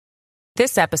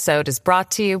This episode is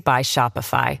brought to you by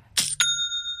Shopify.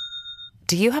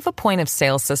 Do you have a point of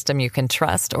sale system you can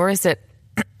trust, or is it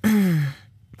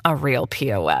a real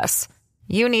POS?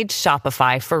 You need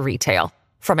Shopify for retail.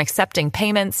 From accepting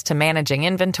payments to managing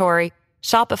inventory,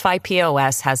 Shopify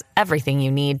POS has everything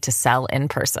you need to sell in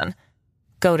person.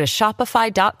 Go to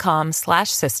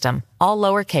shopify.com/system, all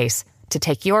lowercase, to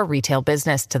take your retail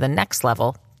business to the next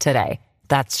level today.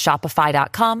 That's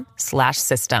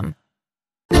shopify.com/system.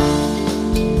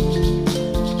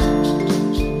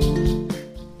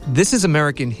 This is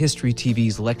American History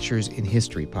TV's Lectures in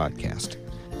History podcast.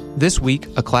 This week,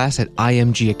 a class at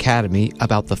IMG Academy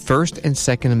about the First and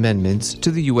Second Amendments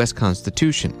to the U.S.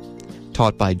 Constitution,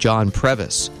 taught by John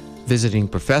Previs, visiting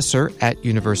professor at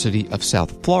University of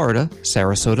South Florida,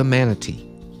 Sarasota Manatee.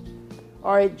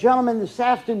 All right, gentlemen, this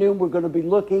afternoon we're going to be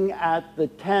looking at the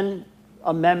 10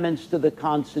 amendments to the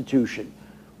Constitution,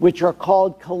 which are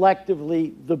called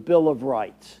collectively the Bill of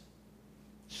Rights.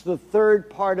 It's the third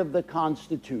part of the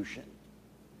Constitution.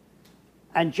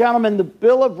 And gentlemen, the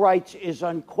Bill of Rights is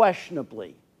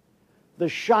unquestionably the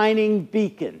shining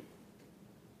beacon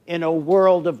in a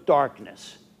world of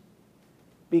darkness,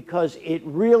 because it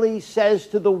really says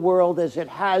to the world, as it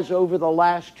has over the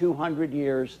last 200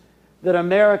 years, that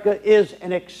America is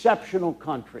an exceptional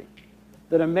country,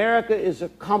 that America is a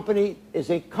country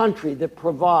that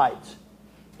provides,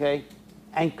 okay,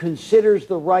 and considers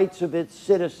the rights of its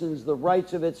citizens, the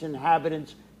rights of its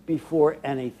inhabitants before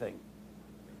anything.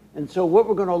 And so what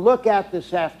we're going to look at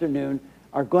this afternoon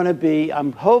are going to be,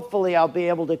 hopefully I'll be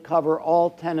able to cover all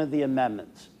 10 of the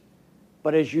amendments.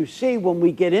 But as you see, when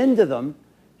we get into them,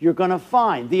 you're going to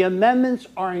find the amendments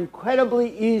are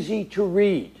incredibly easy to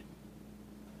read.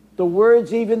 The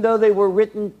words, even though they were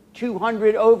written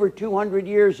over 200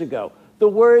 years ago, the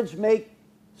words make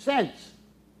sense.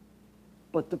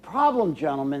 But the problem,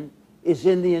 gentlemen, is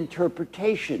in the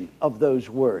interpretation of those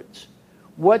words.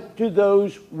 What do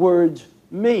those words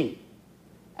mean?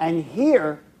 And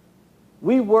here,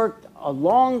 we worked a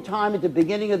long time at the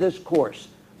beginning of this course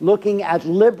looking at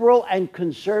liberal and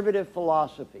conservative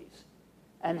philosophies,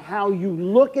 and how you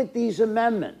look at these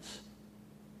amendments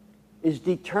is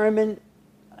determined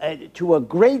to a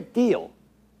great deal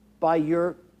by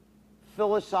your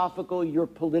philosophical, your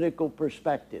political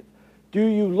perspective. Do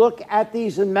you look at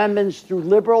these amendments through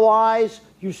liberal eyes?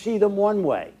 You see them one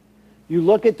way. You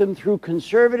look at them through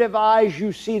conservative eyes,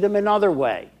 you see them another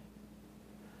way.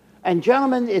 And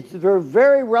gentlemen, they're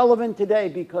very relevant today,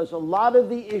 because a lot of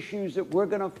the issues that we're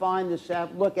going to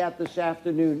look at this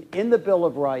afternoon in the Bill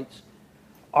of Rights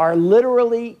are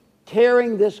literally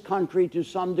tearing this country to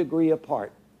some degree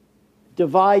apart.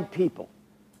 Divide people,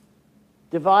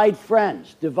 divide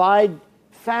friends, divide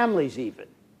families even,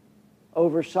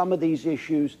 over some of these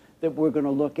issues that we're going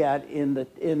to look at in the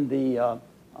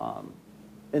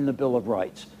Bill of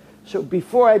Rights. So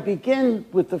before I begin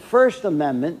with the First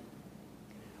Amendment,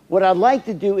 what I'd like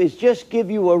to do is just give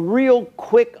you a real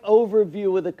quick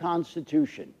overview of the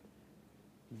Constitution.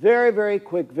 Very, very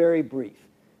quick, very brief.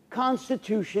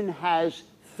 Constitution has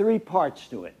 3 parts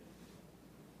to it.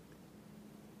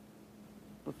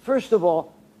 But first of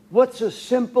all, what's a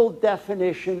simple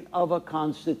definition of a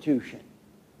Constitution?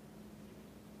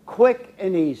 Quick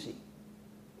and easy.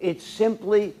 It's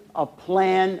simply a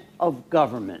plan of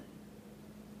government.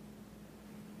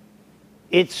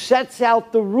 It sets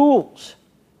out the rules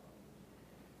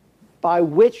by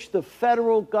which the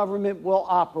federal government will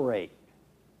operate.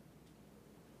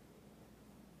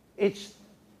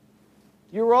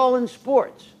 You're all in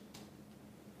sports.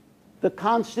 The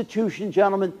Constitution,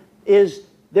 gentlemen,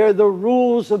 they're the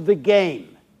rules of the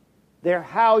game. They're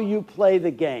how you play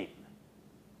the game.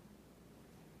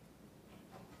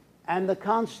 And the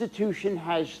Constitution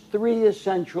has 3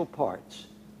 essential parts.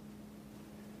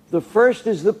 The first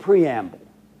is the preamble.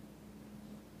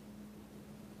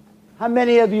 How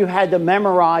many of you had to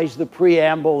memorize the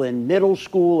preamble in middle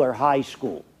school or high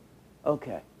school?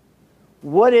 Okay.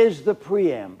 What is the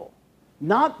preamble?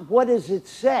 Not what does it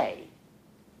say,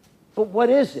 but what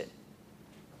is it?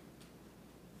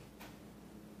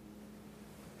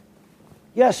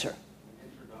 Yes, sir.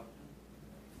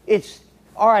 Introduction.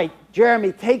 All right,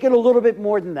 Jeremy, take it a little bit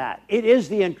more than that. It is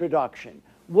the introduction.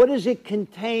 What does it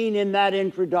contain in that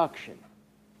introduction?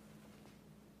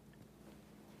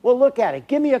 Well, look at it.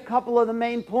 Give me a couple of the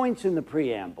main points in the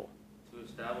preamble. To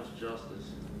establish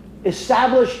justice.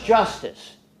 Establish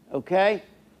justice, okay?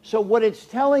 So what it's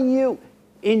telling you,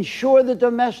 ensure the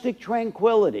domestic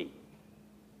tranquility.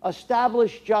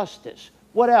 Establish justice.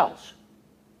 What else?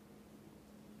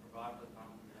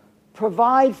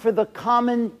 Provide for the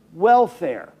common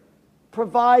welfare.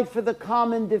 Provide for the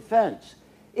common defense.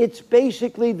 It's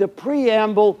basically the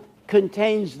preamble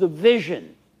contains the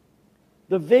vision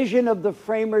of the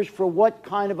framers for what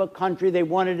kind of a country they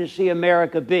wanted to see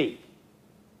America be.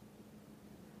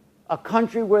 A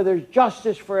country where there's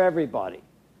justice for everybody.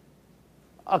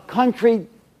 A country,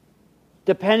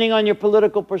 depending on your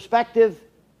political perspective,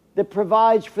 that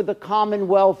provides for the common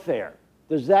welfare.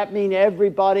 Does that mean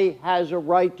everybody has a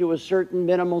right to a certain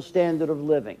minimal standard of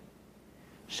living?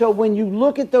 So when you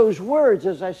look at those words,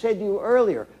 as I said to you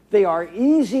earlier, they are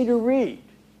easy to read,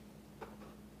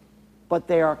 but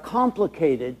they are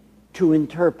complicated to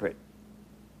interpret.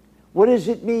 What does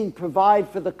it mean, provide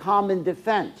for the common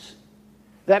defense?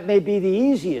 That may be the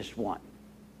easiest one.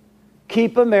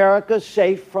 Keep America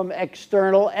safe from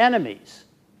external enemies.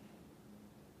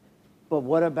 But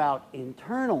what about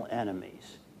internal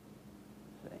enemies?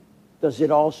 Does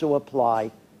it also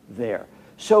apply there?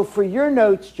 So for your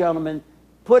notes, gentlemen,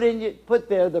 put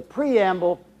there the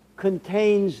preamble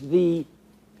contains the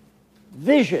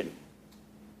vision,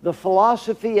 the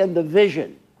philosophy and the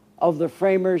vision of the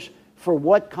framers for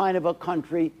what kind of a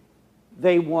country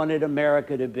they wanted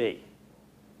America to be.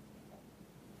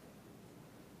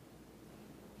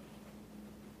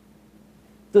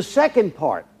 The second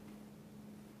part,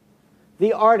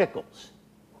 the articles.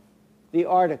 The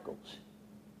articles.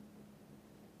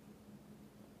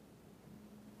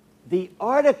 The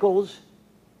articles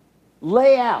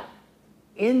lay out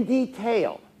in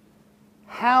detail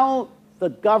how the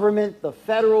government, the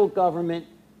federal government,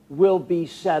 will be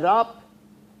set up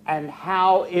and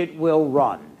how it will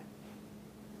run.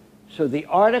 So the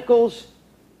articles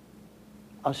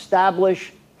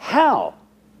establish how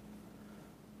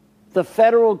the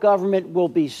federal government will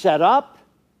be set up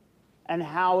and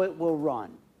how it will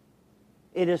run.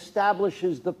 It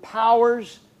establishes the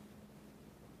powers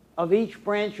of each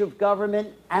branch of government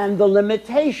and the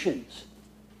limitations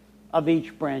of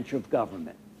each branch of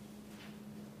government.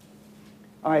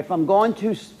 All right, if I'm going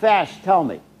too fast, tell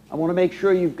me. I want to make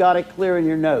sure you've got it clear in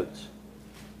your notes.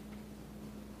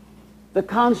 The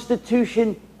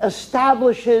Constitution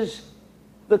establishes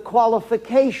the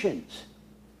qualifications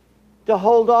to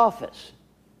hold office.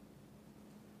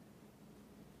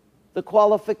 The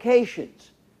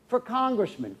qualifications for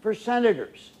congressmen, for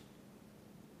senators,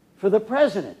 for the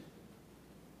president.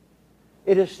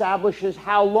 It establishes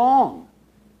how long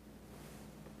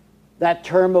that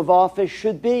term of office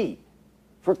should be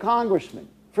for congressmen,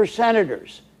 for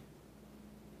senators.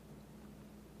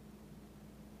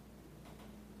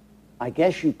 I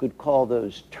guess you could call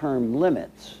those term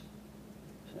limits.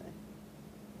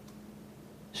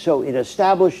 So it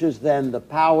establishes then the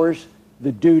powers,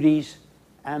 the duties,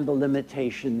 and the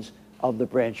limitations of the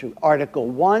branch. Article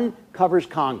 1 covers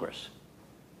Congress,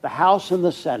 the House and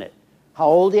the Senate. How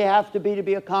old do you have to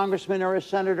be a congressman or a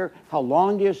senator? How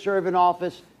long do you serve in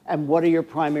office? And what are your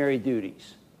primary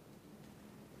duties?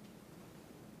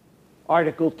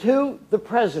 Article 2, the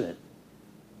president.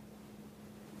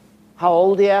 How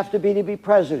old do you have to be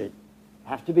president?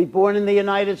 Have to be born in the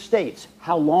United States.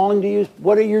 How long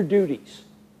what are your duties?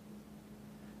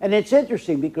 And it's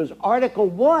interesting because Article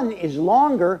 1 is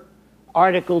longer,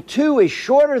 Article 2 is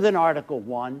shorter than Article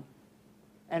 1,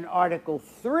 and Article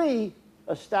 3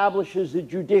 establishes the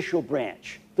judicial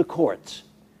branch, the courts.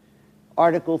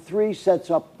 Article 3 sets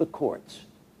up the courts.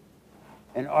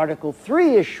 And Article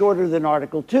 3 is shorter than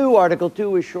Article 2. Article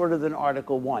 2 is shorter than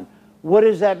Article 1. What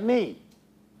does that mean?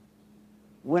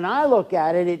 When I look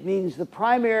at it, it means the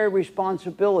primary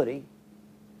responsibility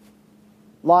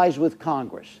lies with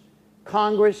Congress.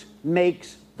 Congress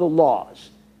makes the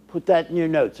laws. Put that in your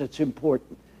notes. It's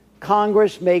important.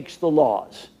 Congress makes the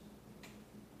laws.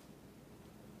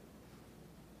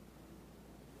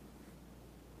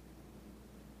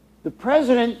 The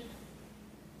president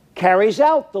carries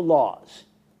out the laws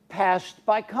passed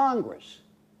by Congress.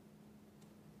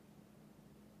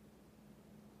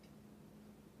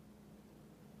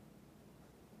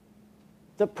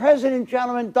 The president,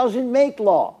 gentlemen, doesn't make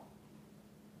law.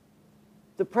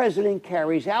 The president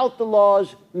carries out the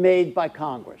laws made by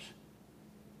Congress.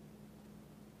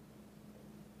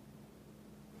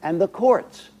 And the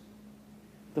courts,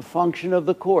 the function of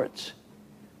the courts.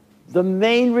 The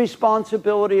main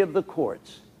responsibility of the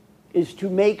courts is to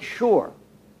make sure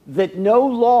that no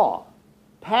law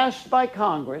passed by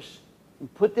Congress,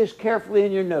 and put this carefully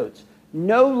in your notes,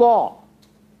 no law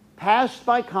passed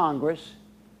by Congress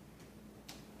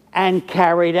and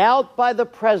carried out by the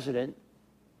president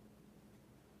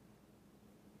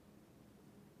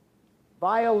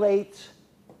violates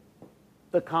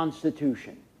the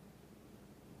Constitution.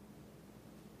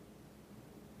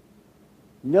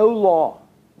 No law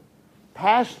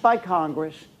passed by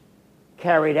Congress,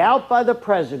 carried out by the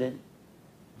president,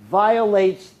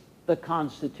 violates the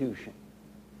Constitution.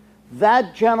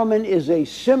 That, gentlemen, is a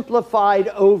simplified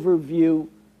overview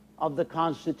of the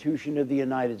Constitution of the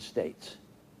United States.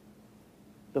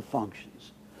 The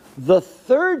functions. The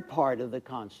third part of the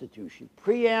Constitution,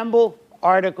 preamble,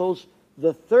 articles,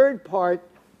 the third part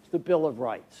is the Bill of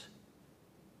Rights.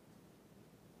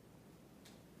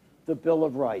 The Bill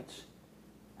of Rights.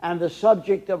 And the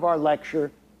subject of our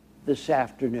lecture this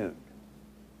afternoon.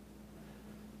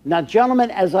 Now,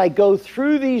 gentlemen, as I go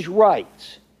through these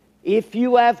rights, if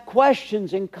you have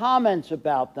questions and comments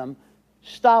about them,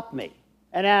 stop me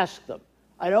and ask them.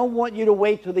 I don't want you to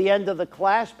wait till the end of the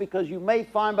class, because you may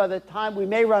find by the time we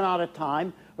may run out of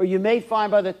time, or you may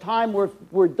find by the time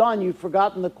we're done you've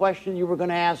forgotten the question you were going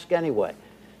to ask anyway.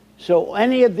 So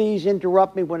any of these,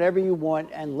 interrupt me whenever you want,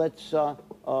 and let's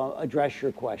address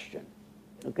your question.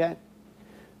 Okay?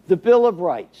 The Bill of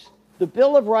Rights. The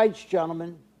Bill of Rights,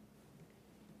 gentlemen,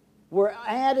 were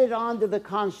added onto the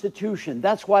Constitution.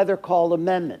 That's why they're called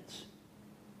amendments.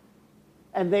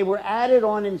 And they were added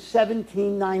on in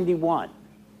 1791.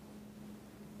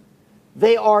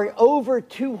 They are over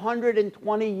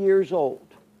 220 years old.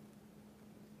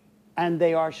 And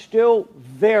they are still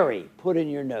very, put in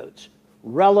your notes,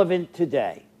 relevant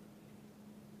today.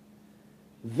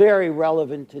 Very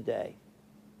relevant today.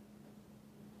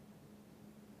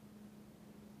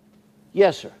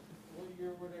 Yes, sir. What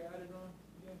year were they added on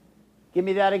again? Give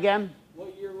me that again.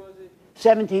 What year was it?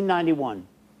 1791.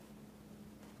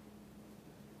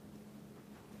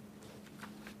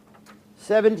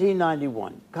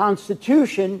 1791.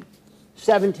 Constitution,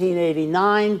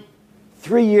 1789.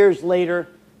 3 years later,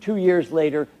 2 years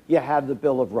later, you have the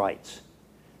Bill of Rights.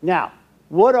 Now,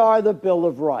 what are the Bill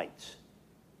of Rights?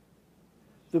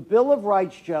 The Bill of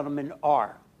Rights, gentlemen,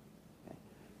 are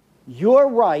your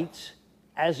rights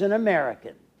as an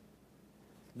American,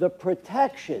 the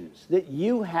protections that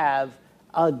you have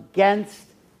against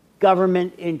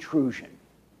government intrusion.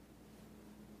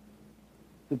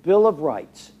 The Bill of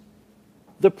Rights,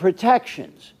 the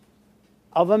protections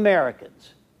of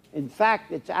Americans. In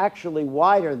fact, it's actually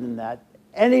wider than that.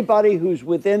 Anybody who's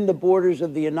within the borders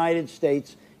of the United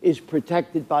States is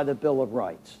protected by the Bill of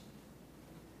Rights.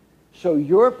 So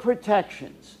your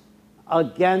protections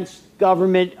against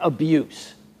government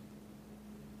abuse.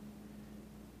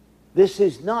 This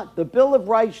is not, the Bill of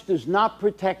Rights does not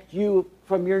protect you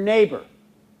from your neighbor.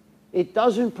 It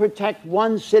doesn't protect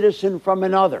one citizen from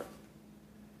another.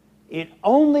 It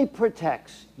only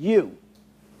protects you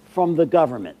from the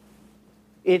government.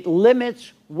 It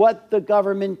limits what the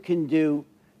government can do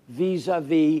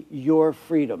vis-a-vis your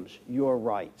freedoms, your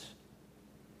rights.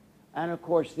 And of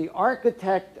course, the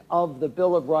architect of the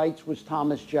Bill of Rights was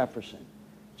Thomas Jefferson.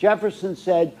 Jefferson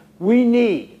said, we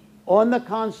need, on the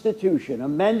Constitution,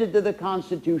 amended to the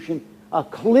Constitution, a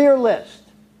clear list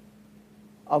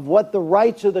of what the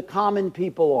rights of the common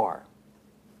people are.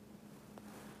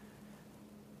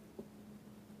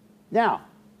 Now,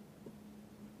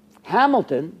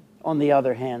 Hamilton, on the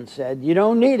other hand, said, you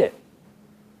don't need it.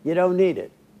 You don't need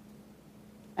it.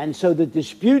 And so the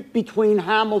dispute between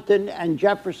Hamilton and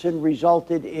Jefferson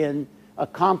resulted in a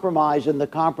compromise, and the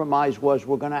compromise was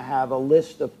we're going to have a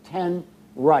list of 10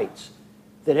 rights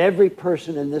that every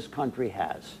person in this country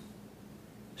has.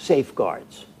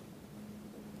 Safeguards.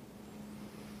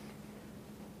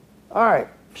 All right,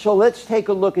 so let's take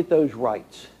a look at those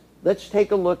rights. Let's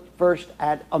take a look first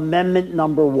at Amendment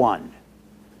number 1.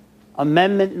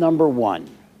 Amendment number 1,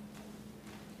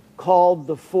 called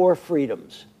the Four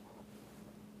Freedoms.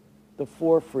 The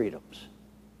Four Freedoms.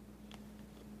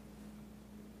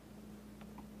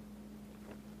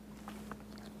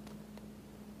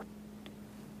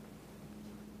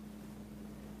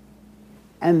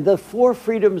 And the four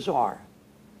freedoms are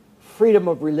freedom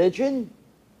of religion,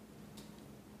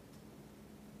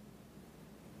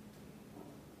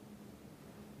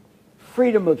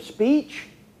 freedom of speech,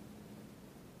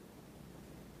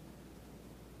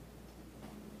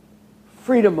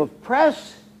 freedom of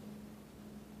press,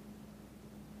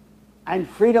 and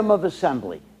freedom of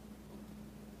assembly.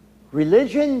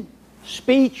 Religion,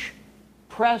 speech,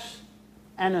 press,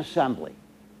 and assembly.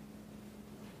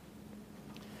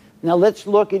 Now let's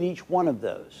look at each one of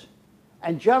those.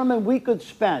 And gentlemen, we could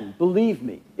spend, believe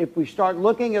me, if we start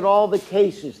looking at all the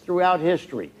cases throughout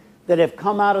history that have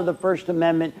come out of the First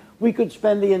Amendment, we could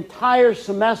spend the entire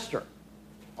semester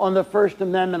on the First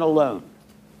Amendment alone,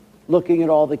 looking at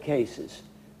all the cases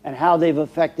and how they've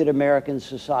affected American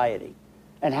society,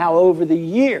 and how over the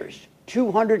years,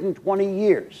 220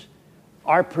 years,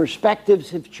 our perspectives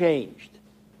have changed.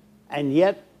 And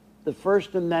yet, the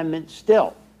First Amendment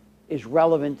still is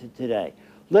relevant to today.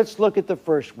 Let's look at the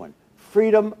first one,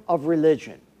 freedom of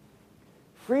religion.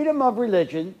 Freedom of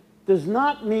religion does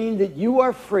not mean that you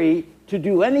are free to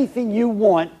do anything you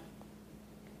want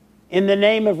in the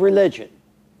name of religion.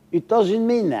 It doesn't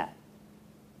mean that.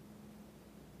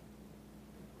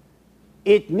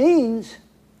 It means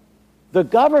the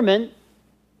government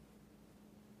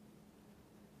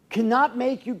cannot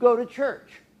make you go to church,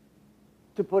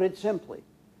 to put it simply.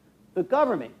 The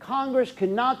government, Congress,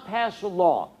 cannot pass a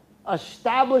law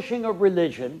establishing a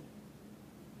religion,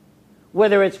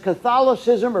 whether it's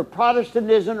Catholicism or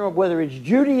Protestantism or whether it's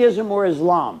Judaism or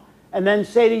Islam, and then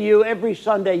say to you every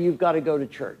Sunday you've got to go to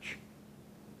church.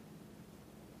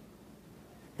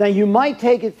 Now, you might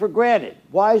take it for granted.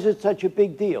 Why is it such a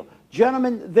big deal?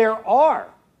 Gentlemen, there are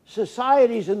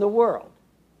societies in the world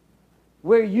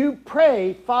where you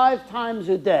pray 5 times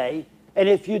a day, and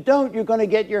if you don't, you're going to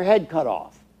get your head cut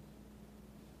off.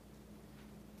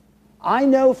 I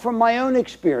know from my own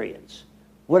experience,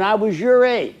 when I was your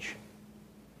age,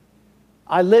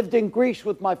 I lived in Greece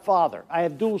with my father. I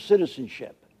have dual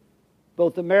citizenship,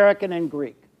 both American and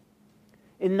Greek.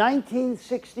 In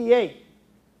 1968,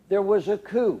 there was a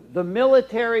coup. The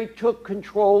military took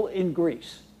control in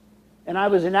Greece. And I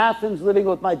was in Athens living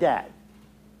with my dad.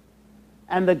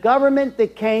 And the government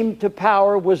that came to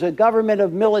power was a government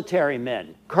of military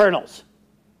men, colonels.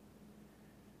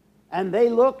 And they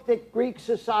looked at Greek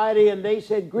society and they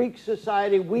said, Greek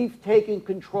society, we've taken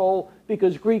control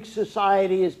because Greek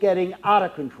society is getting out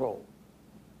of control.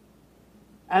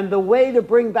 And the way to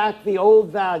bring back the old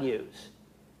values,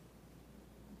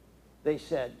 they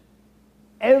said,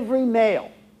 every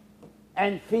male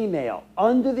and female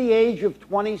under the age of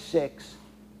 26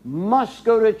 must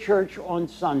go to church on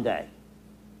Sunday.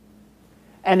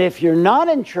 And if you're not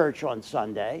in church on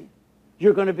Sunday,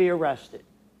 you're going to be arrested.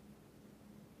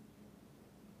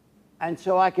 And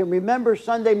so I can remember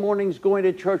Sunday mornings going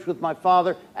to church with my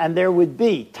father, and there would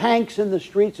be tanks in the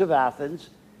streets of Athens.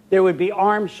 There would be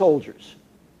armed soldiers.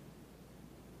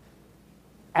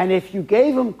 And if you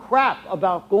gave them crap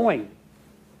about going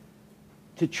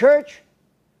to church,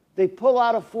 they pull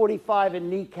out a .45 and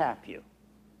kneecap you.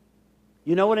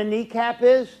 You know what a kneecap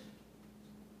is?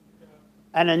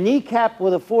 And a kneecap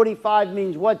with a .45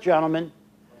 means what, gentlemen?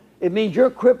 It means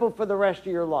you're crippled for the rest of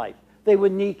your life. They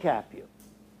would kneecap you.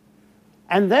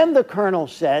 And then the colonel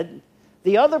said,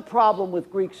 the other problem with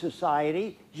Greek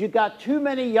society is you got too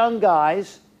many young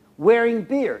guys wearing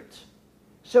beards.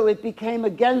 So it became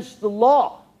against the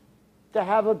law to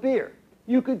have a beard.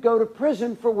 You could go to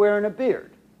prison for wearing a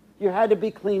beard. You had to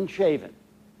be clean shaven.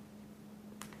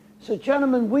 So,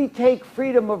 gentlemen, we take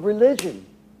freedom of religion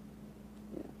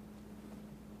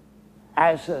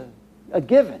as a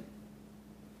given.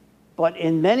 But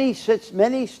in many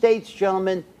states,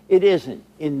 gentlemen, it isn't.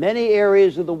 In many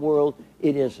areas of the world,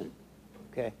 it isn't.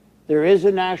 Okay? There is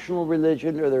a national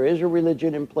religion, or there is a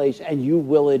religion in place, and you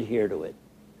will adhere to it.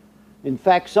 In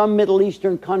fact, some Middle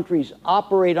Eastern countries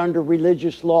operate under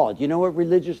religious law. Do you know what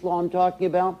religious law I'm talking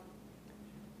about?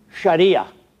 Sharia.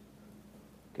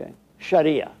 Okay?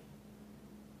 Sharia.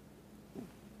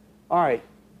 All right.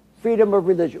 Freedom of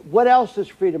religion. What else does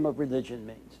freedom of religion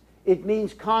mean? It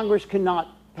means Congress cannot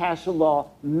pass a law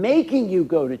making you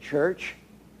go to church.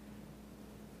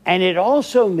 And it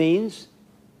also means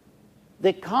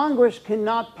that Congress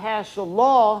cannot pass a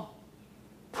law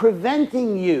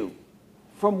preventing you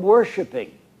from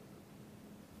worshiping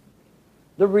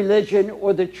the religion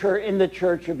or the church in the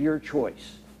church of your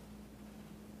choice.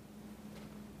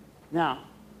 Now,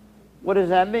 what does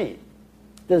that mean?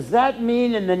 Does that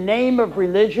mean in the name of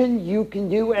religion you can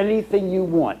do anything you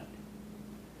want?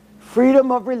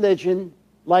 Freedom of religion,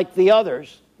 like the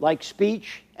others, like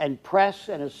speech and press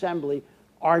and assembly,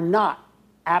 are not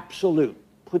absolute.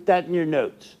 Put that in your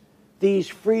notes. These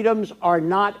freedoms are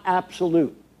not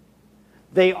absolute.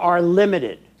 They are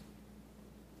limited.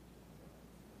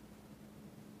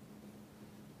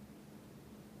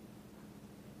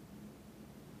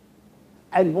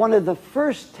 And one of the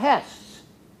first tests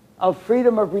of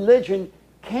freedom of religion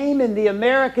came in the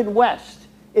American West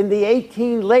in the late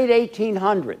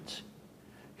 1800s.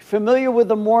 Familiar with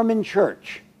the Mormon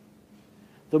Church?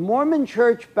 The Mormon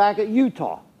Church back at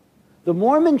Utah, the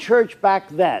Mormon Church back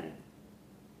then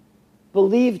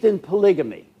believed in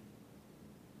polygamy,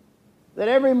 that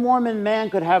every Mormon man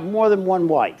could have more than one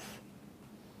wife.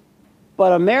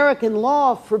 But American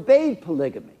law forbade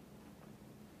polygamy.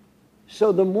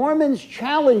 So the Mormons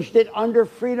challenged it under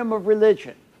freedom of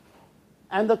religion.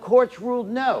 And the courts ruled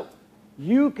no.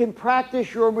 You can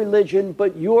practice your religion,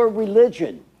 but your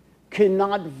religion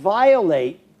cannot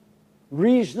violate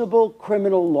reasonable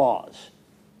criminal laws.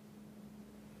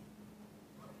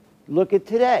 Look at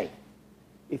today.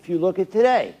 If you look at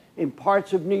today, in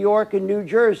parts of New York and New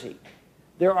Jersey,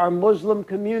 There are Muslim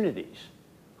communities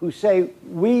who say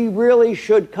we really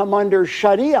should come under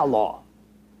Sharia law.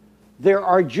 There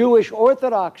are Jewish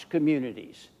Orthodox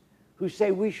communities who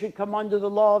say we should come under the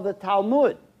law of the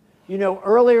Talmud. You know,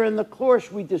 earlier in the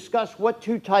course we discussed what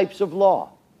two types of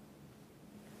law.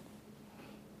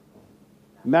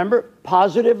 Remember,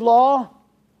 positive law,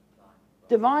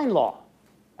 divine law.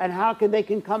 And how they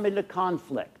can come into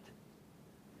conflict.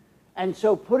 And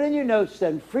so put in your notes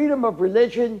then, freedom of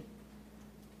religion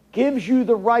gives you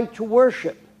the right to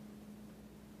worship,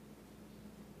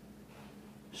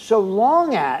 so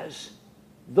long as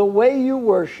the way you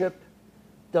worship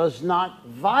does not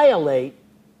violate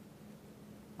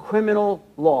criminal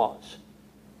laws.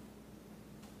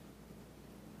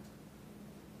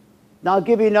 Now I'll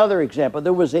give you another example.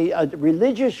 There was a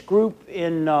religious group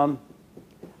in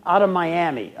out of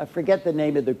Miami. I forget the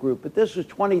name of the group, but this was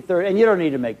 20, 30, and you don't need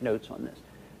to make notes on this,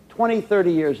 20,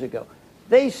 30 years ago.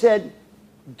 They said,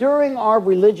 during our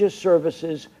religious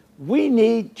services, we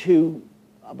need to,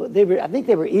 I think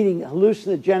they were eating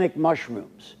hallucinogenic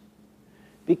mushrooms,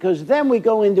 because then we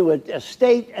go into a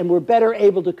state and we're better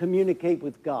able to communicate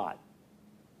with God.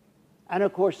 And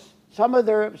of course, some of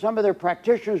their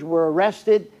practitioners were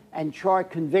arrested and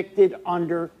convicted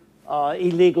under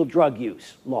illegal drug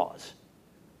use laws.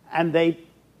 And they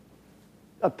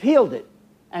appealed it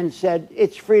and said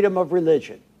it's freedom of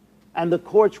religion. And the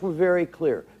courts were very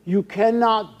clear. You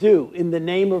cannot do, in the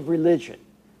name of religion,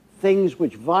 things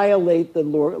which violate the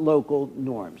local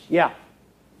norms. Yeah?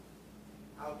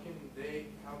 How can they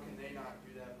not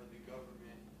do that, but the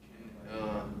government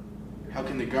can, how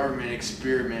can the government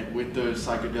experiment with those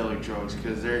psychedelic drugs?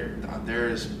 Because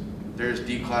there's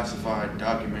declassified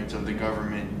documents of the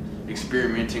government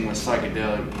experimenting with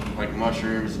psychedelic, like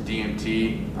mushrooms,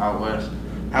 DMT, out west.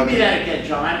 Give me that again,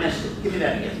 John. I missed it. Give me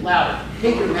that again. Louder.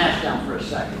 Take your mask down for a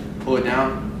second. Pull it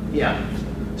down? Yeah.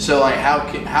 So, like,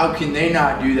 how can they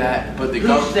not do that, but the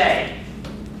government... Who's they?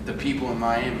 The people in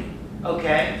Miami.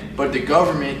 Okay. But the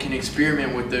government can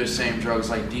experiment with those same drugs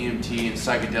like DMT and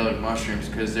psychedelic mushrooms,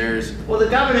 because there's... Well, the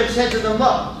government said to them,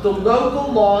 look, the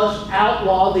local laws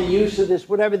outlaw the use of this,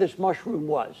 whatever this mushroom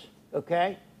was,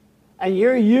 okay? And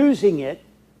you're using it,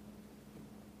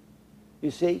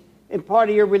 you see, in part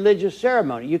of your religious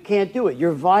ceremony. You can't do it.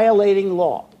 You're violating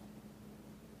law.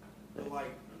 But,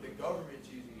 like, the government's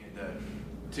using it, though,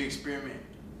 to experiment.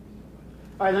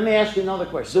 All right, let me ask you another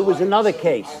question. There was another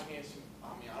case. I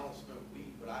don't smoke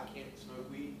weed, but I can't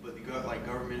smoke weed, but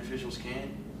government officials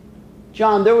can.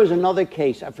 John, there was another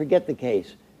case, I forget the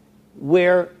case,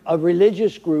 where a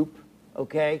religious group,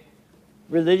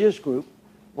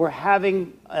 were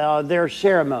having their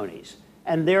ceremonies.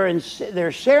 And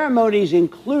their ceremonies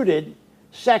included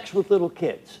sex with little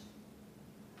kids.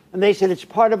 And they said it's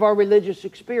part of our religious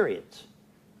experience.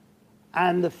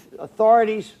 And the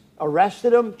authorities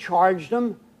arrested them, charged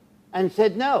them, and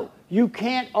said, no, you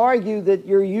can't argue that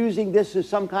you're using this as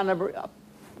some kind of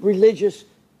religious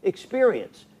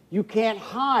experience. You can't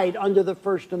hide under the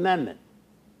First Amendment.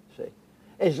 See?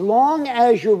 As long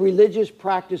as your religious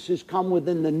practices come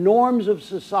within the norms of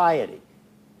society,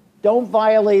 don't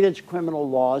violate its criminal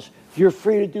laws, you're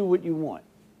free to do what you want.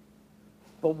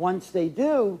 But once they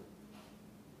do,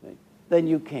 then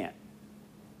you can't.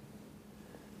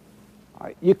 All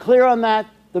right, you clear on that?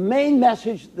 The main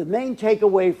message, the main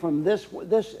takeaway from this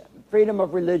freedom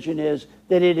of religion is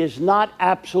that it is not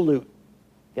absolute.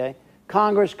 Okay?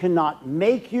 Congress cannot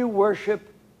make you worship.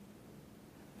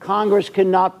 Congress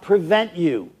cannot prevent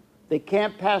you. They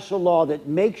can't pass a law that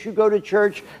makes you go to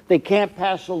church. They can't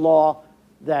pass a law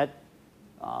that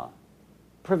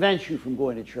prevents you from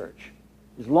going to church,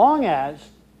 as long as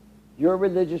your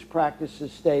religious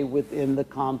practices stay within the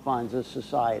confines of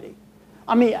society.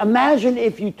 I mean, imagine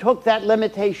if you took that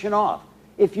limitation off.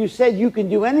 If you said you can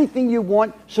do anything you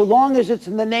want so long as it's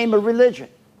in the name of religion.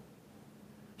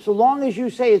 So long as you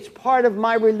say it's part of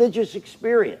my religious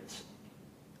experience,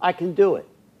 I can do it.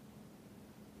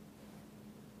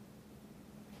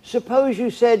 Suppose you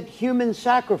said human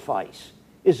sacrifice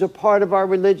is a part of our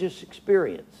religious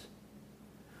experience.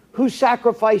 Who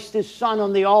sacrificed his son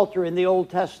on the altar in the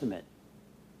Old Testament?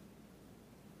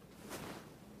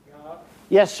 God.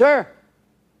 Yes, sir.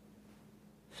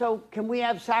 So can we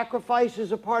have sacrifice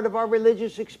as a part of our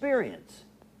religious experience?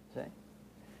 See?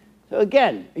 So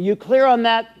again, are you clear on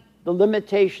that? The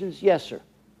limitations? Yes, sir.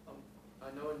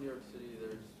 I know in New York City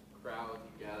there's crowds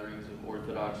and gatherings of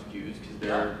Orthodox Jews because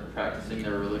they're practicing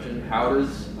their religion. How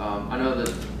does, I know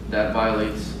that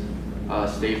violates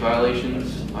state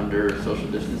violations under social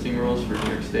distancing rules for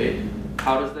New York State.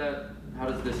 How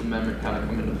does this amendment kind of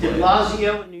come into play? De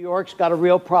Blasio in New York's got a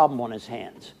real problem on his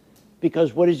hands.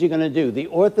 Because what is he going to do? The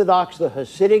Orthodox, the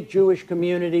Hasidic Jewish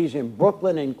communities in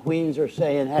Brooklyn and Queens are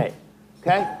saying, hey,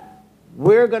 okay,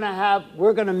 we're going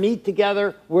to meet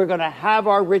together, we're going to have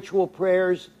our ritual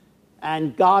prayers,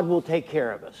 and God will take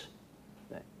care of us.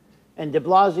 And de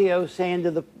Blasio saying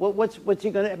to the, what's he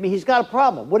going to, I mean, he's got a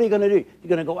problem. What are you going to do? You're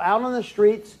going to go out on the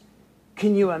streets?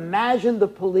 Can you imagine the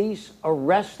police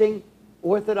arresting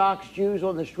Orthodox Jews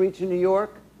on the streets of New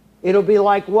York? It'll be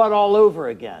like what all over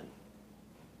again?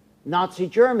 Nazi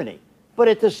Germany. But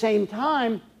at the same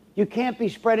time, you can't be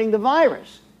spreading the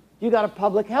virus. You got a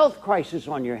public health crisis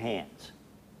on your hands.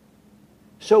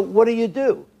 So what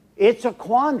do? It's a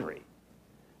quandary.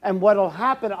 And what will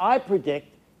happen, I predict,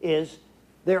 is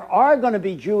there are going to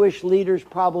be Jewish leaders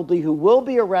probably who will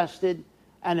be arrested,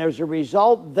 and as a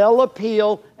result, they'll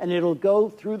appeal, and it'll go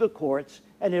through the courts,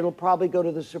 and it'll probably go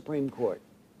to the Supreme Court.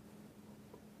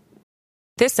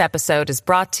 This episode is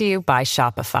brought to you by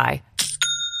Shopify.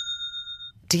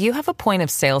 Do you have a point of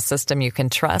sale system you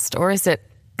can trust, or is it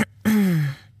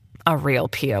a real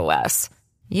POS?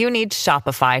 You need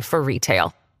Shopify for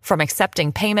retail. From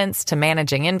accepting payments to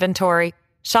managing inventory,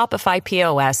 Shopify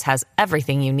POS has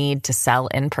everything you need to sell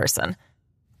in person.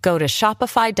 Go to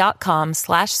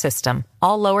shopify.com/system,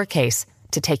 all lowercase,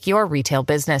 to take your retail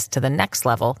business to the next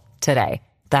level today.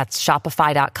 That's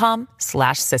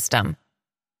shopify.com/system.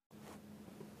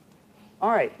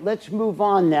 All right, let's move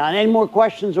on now. Any more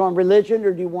questions on religion,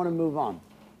 or do you want to move on?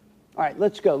 All right,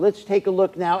 let's go. Let's take a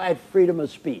look now at freedom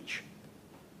of speech.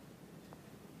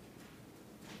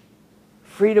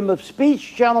 Freedom of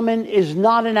speech, gentlemen, is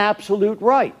not an absolute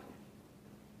right.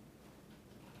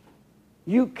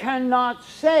 You cannot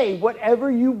say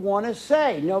whatever you want to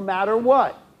say, no matter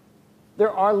what. There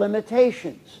are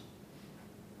limitations.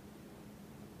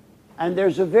 And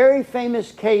there's a very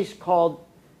famous case called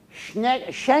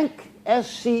Schenck,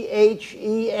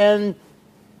 S-C-H-E-N.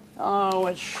 Oh,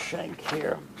 it's Schenck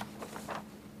here.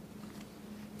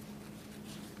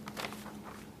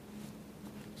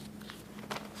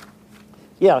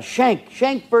 Yeah,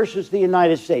 Schenck versus the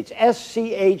United States,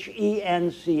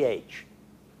 S-C-H-E-N-C-H.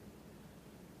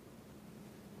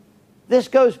 This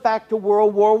goes back to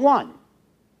World War I.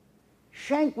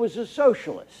 Schenck was a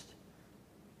socialist.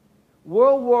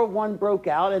 World War I broke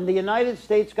out, and the United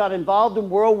States got involved in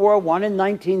World War I in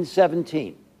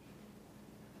 1917.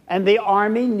 And the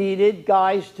Army needed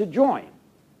guys to join.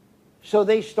 So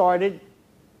they started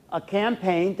a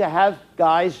campaign to have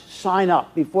guys sign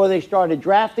up. Before they started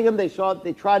drafting them, they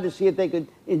tried to see if they could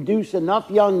induce enough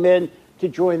young men to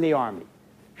join the Army.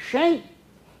 Schenck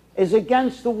is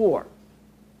against the war.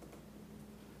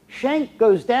 Schenck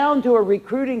goes down to a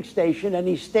recruiting station, and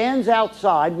he stands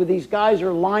outside where these guys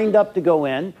are lined up to go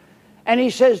in, and he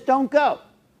says, don't go.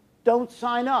 Don't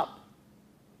sign up.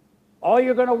 All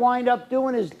you're going to wind up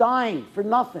doing is dying for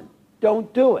nothing.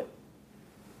 Don't do it.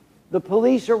 The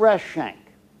police arrest Schenck.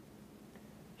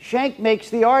 Schenck makes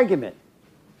the argument.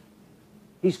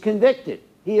 He's convicted.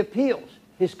 He appeals.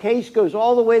 His case goes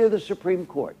all the way to the Supreme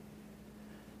Court.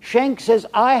 Schenck says,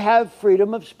 I have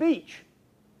freedom of speech.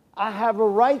 I have a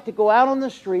right to go out on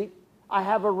the street. I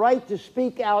have a right to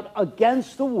speak out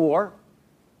against the war.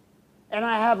 And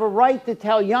I have a right to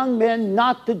tell young men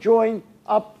not to join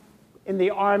up in the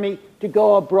Army, to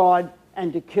go abroad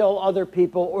and to kill other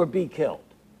people or be killed.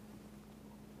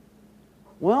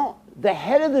 Well, the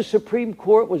head of the Supreme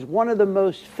Court was one of the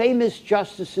most famous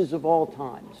justices of all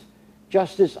times,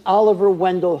 Justice Oliver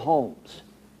Wendell Holmes.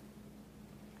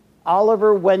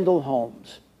 Oliver Wendell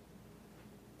Holmes.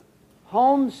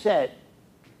 Holmes said,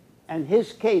 and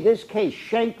this case,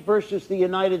 Schenck versus the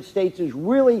United States, is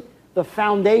really the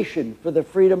foundation for the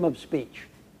freedom of speech.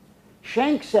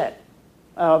 Schenck said,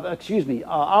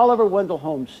 Oliver Wendell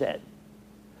Holmes said,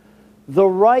 the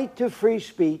right to free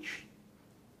speech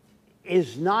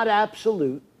is not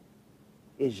absolute,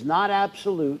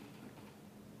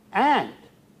 and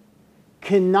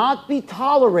cannot be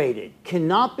tolerated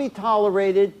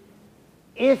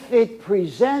if it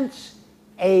presents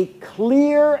a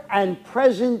clear and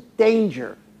present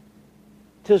danger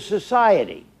to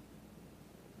society.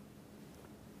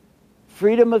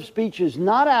 Freedom of speech is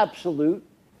not absolute.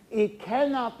 It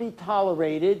cannot be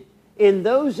tolerated in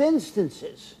those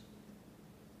instances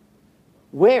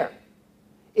where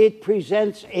it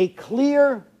presents a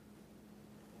clear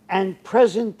and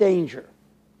present danger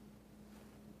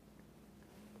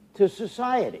to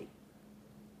society.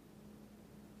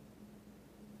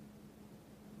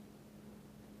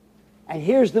 And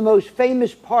here's the most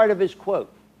famous part of his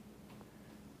quote.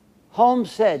 Holmes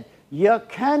said, you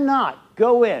cannot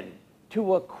go in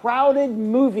to a crowded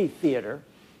movie theater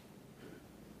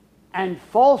and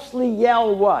falsely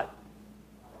yell what?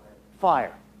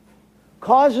 Fire.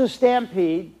 cause a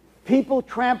stampede, people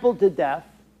trampled to death,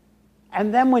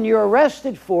 and then when you're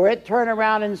arrested for it, turn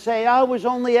around and say, I was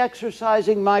only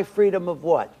exercising my freedom of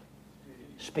what?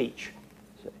 Speech.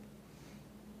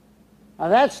 Now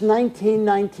that's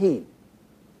 1919.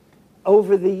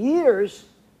 Over the years,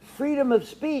 freedom of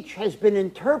speech has been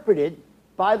interpreted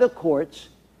by the courts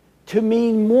to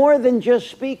mean more than just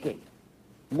speaking.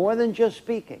 More than just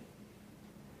speaking.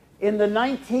 In the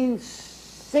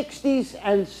 1960s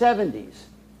and 70s,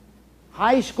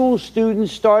 high school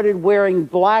students started wearing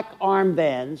black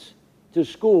armbands to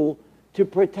school to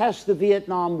protest the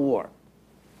Vietnam War.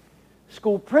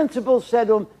 School principals said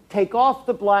to them, take off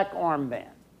the black armband,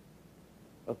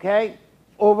 okay?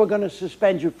 Or we're going to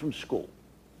suspend you from school.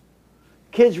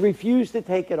 Kids refused to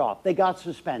take it off. They got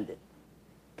suspended.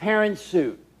 Parents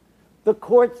sued.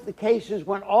 The cases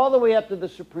went all the way up to the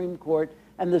Supreme Court,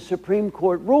 and the Supreme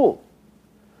Court ruled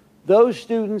those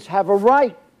students have a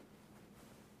right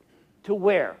to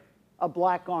wear a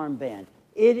black armband.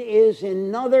 It is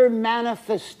another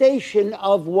manifestation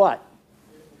of what?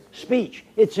 Speech.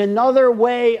 It's another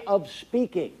way of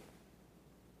speaking.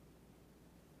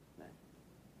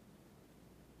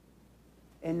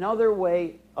 Another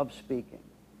way of speaking.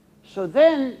 So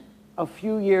then, a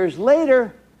few years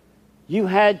later, you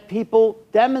had people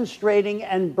demonstrating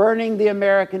and burning the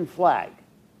American flag.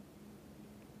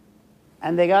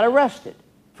 And they got arrested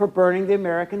for burning the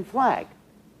American flag.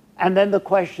 And then the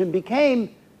question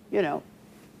became, you know,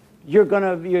 you're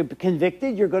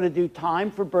convicted, you're going to do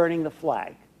time for burning the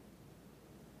flag.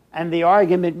 And the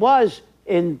argument was,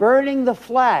 in burning the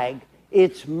flag,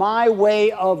 it's my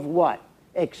way of what?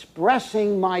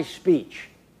 Expressing my speech.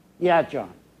 Yeah,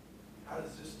 John. How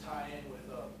does this tie in with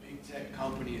big tech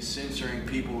companies censoring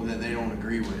people that they don't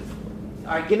agree with?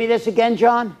 All right, give me this again,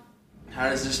 John. How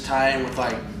does this tie in with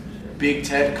like big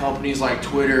tech companies like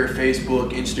Twitter,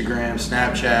 Facebook, Instagram,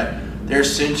 Snapchat? They're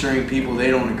censoring people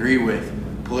they don't agree with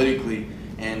politically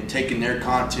and taking their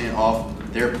content off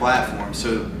their platform.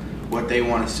 So what they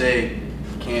want to say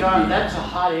can't John, be. that's a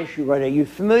hot issue right now. You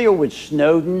familiar with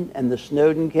Snowden and the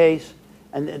Snowden case?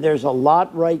 And there's a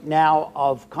lot right now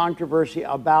of controversy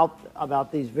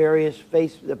about these various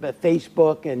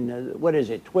Facebook and what is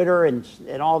it, Twitter and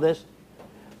all this.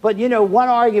 But you know, one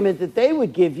argument that they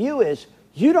would give you is,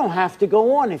 you don't have to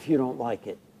go on if you don't like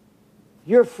it.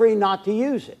 You're free not to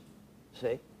use it.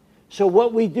 See? So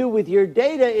what we do with your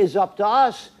data is up to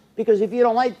us, because if you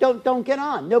don't like, don't get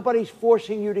on. Nobody's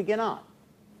forcing you to get on.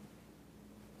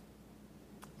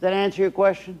 Does that answer your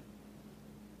question?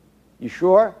 You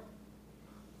sure?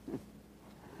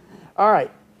 All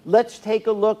right, let's take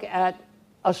a look at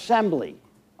assembly.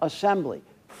 Assembly.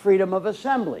 Freedom of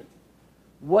assembly.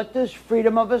 What does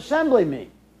freedom of assembly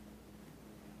mean?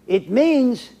 It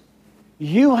means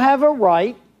you have a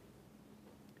right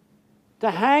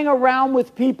to hang around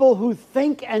with people who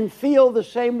think and feel the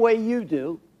same way you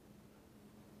do,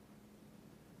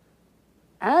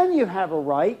 and you have a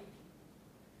right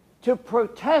to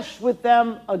protest with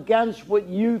them against what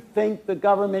you think the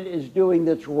government is doing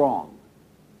that's wrong.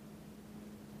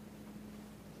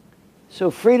 So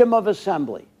freedom of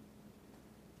assembly.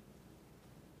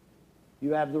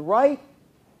 You have the right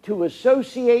to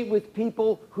associate with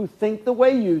people who think the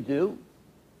way you do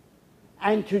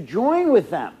and to join with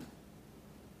them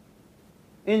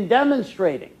in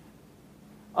demonstrating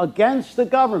against the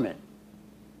government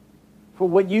for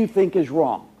what you think is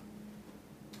wrong.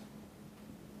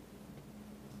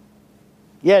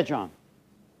 Yeah, John.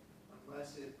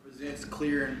 Unless it presents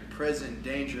clear and present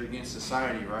danger against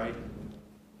society, right?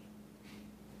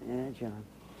 Yeah, John.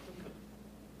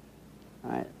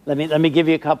 All right, let me give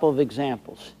you a couple of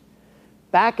examples.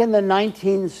 Back in the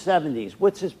 1970s,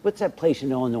 what's that place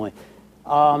in Illinois?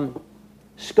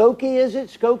 Skokie, is it?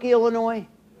 Skokie, Illinois?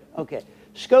 Okay.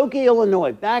 Skokie,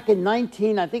 Illinois, back in I think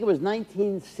it was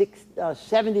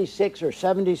 1976 or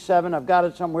 77, I've got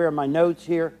it somewhere in my notes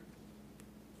here.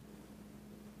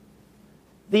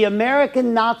 The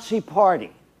American Nazi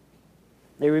Party.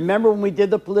 They remember when we did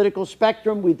the political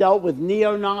spectrum, we dealt with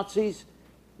neo-Nazis.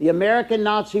 The American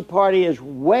Nazi Party is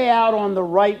way out on the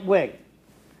right wing.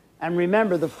 And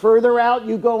remember, the further out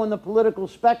you go in the political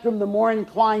spectrum, the more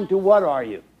inclined to what are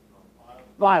you?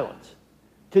 Violence.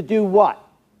 To do what?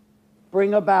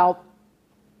 Bring about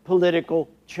political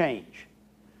change.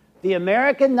 The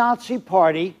American Nazi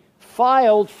Party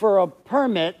filed for a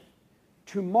permit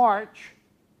to march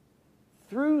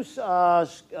through,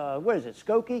 what is it,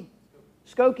 Skokie?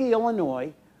 Skokie,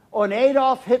 Illinois, on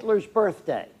Adolf Hitler's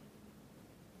birthday,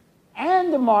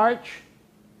 and to march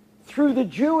through the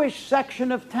Jewish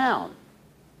section of town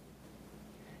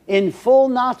in full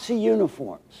Nazi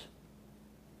uniforms.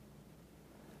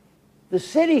 The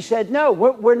city said, no,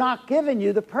 we're not giving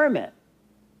you the permit.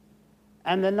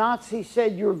 And the Nazis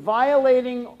said, you're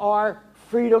violating our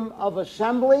freedom of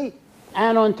assembly,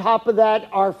 and on top of that,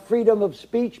 our freedom of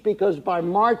speech, because by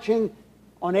marching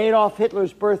on Adolf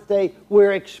Hitler's birthday,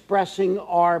 we're expressing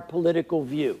our political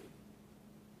view.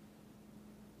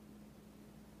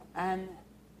 And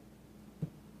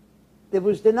it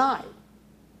was denied.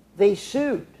 They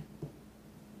sued.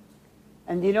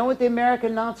 And do you know what the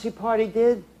American Nazi Party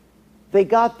did? They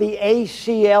got the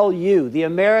ACLU, the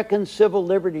American Civil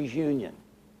Liberties Union,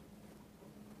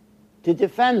 to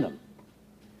defend them.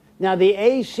 Now, the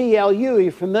ACLU, are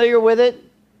you familiar with it?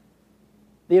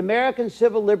 The American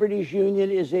Civil Liberties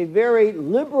Union is a very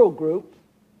liberal group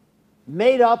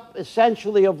made up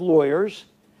essentially of lawyers,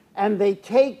 and they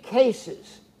take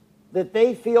cases that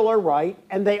they feel are right,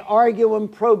 and they argue them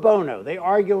pro bono. They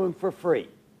argue them for free.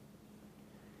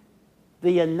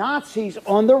 The Nazis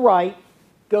on the right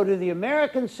go to the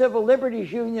American Civil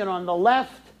Liberties Union on the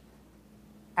left,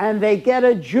 and they get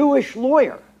a Jewish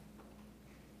lawyer.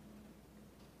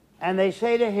 And they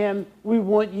say to him, we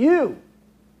want you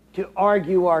to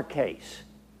argue our case.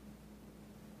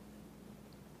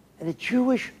 And a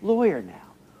Jewish lawyer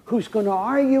now, who's going to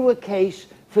argue a case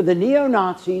for the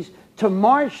neo-Nazis to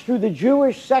march through the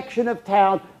Jewish section of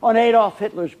town on Adolf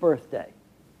Hitler's birthday.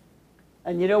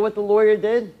 And you know what the lawyer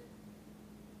did?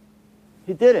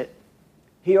 He did it.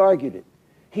 He argued it.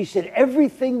 He said,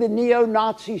 everything the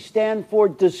neo-Nazis stand for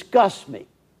disgusts me.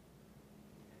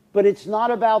 But it's not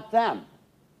about them.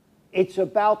 It's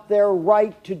about their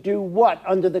right to do what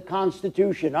under the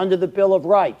Constitution, under the Bill of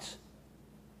Rights?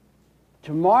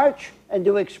 To march and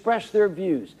to express their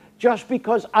views. Just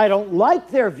because I don't like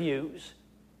their views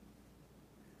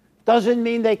doesn't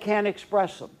mean they can't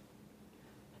express them.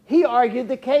 He argued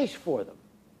the case for them.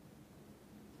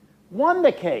 Won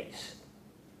the case.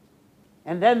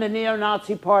 And then the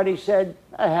neo-Nazi party said,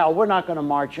 hell, we're not going to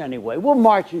march anyway. We'll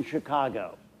march in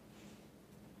Chicago.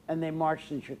 And they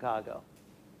marched in Chicago.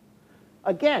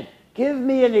 Again, give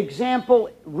me an example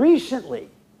recently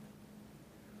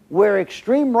where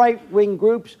extreme right-wing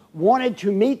groups wanted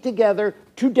to meet together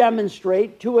to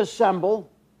demonstrate, to assemble,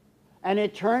 and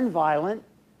it turned violent,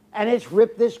 and it's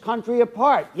ripped this country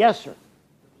apart. Yes, sir.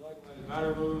 The Black Lives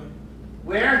Matter movement.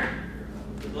 Where?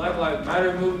 The Black Lives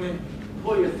Matter movement.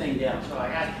 Pull your thing down so I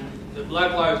have to. The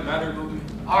Black Lives Matter movement.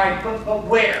 All right, but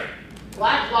where?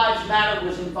 Black Lives Matter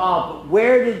was involved, but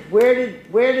where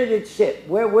did it sit?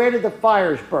 Where did the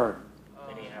fires burn?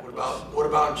 What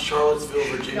about Charlottesville,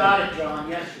 Virginia? Got it, John.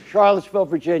 Yes, sir. Charlottesville,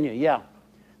 Virginia. Yeah,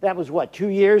 that was what, 2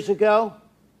 years ago.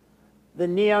 The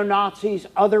neo-Nazis,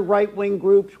 other right-wing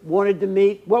groups wanted to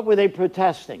meet. What were they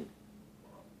protesting?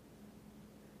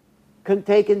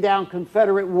 Taking down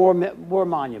Confederate war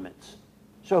monuments.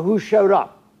 So who showed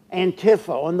up?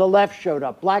 Antifa on the left showed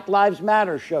up. Black Lives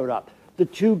Matter showed up. The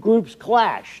two groups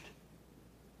clashed.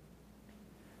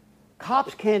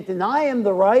 Cops can't deny him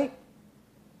the right.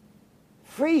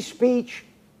 Free speech,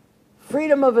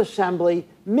 freedom of assembly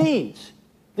means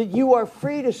that you are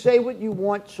free to say what you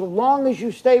want so long as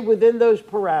you stay within those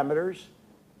parameters.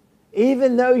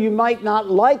 Even though you might not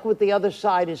like what the other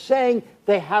side is saying,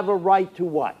 they have a right to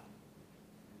what?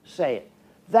 Say it.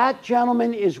 That,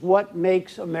 gentlemen, is what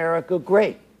makes America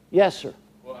great. Yes, sir.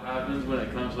 What happens when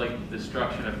it comes to, like,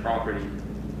 destruction of property?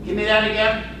 Give me that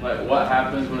again. Like, what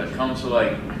happens when it comes to,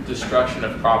 like, destruction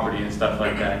of property and stuff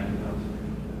like that?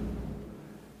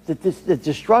 The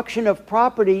destruction of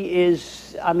property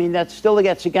is, I mean, that's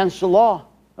against the law,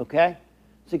 okay?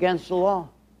 It's against the law.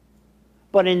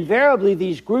 But invariably,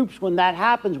 these groups, when that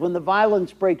happens, when the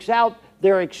violence breaks out,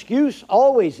 their excuse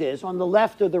always is, on the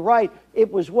left or the right,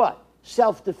 it was what?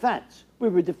 Self-defense. We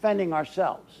were defending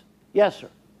ourselves. Yes, sir.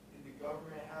 Did the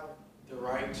government have the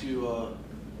right to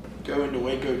go into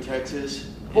Waco,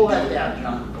 Texas? Pull that down,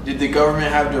 John. Did the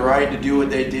government have the right to do what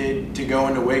they did to go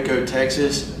into Waco,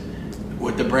 Texas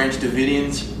with the Branch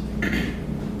Davidians?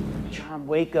 John,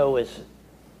 Waco is...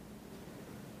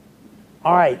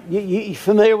 All right, you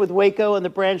familiar with Waco and the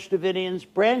Branch Davidians?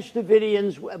 Branch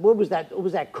Davidians, what was that?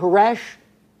 Was that Koresh?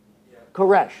 Yeah.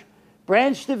 Koresh.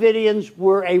 Branch Davidians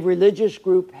were a religious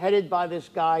group headed by this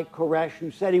guy, Koresh, who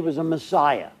said he was a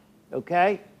Messiah,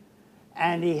 okay?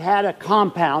 And he had a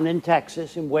compound in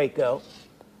Texas, in Waco,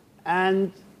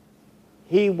 and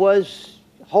he was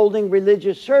holding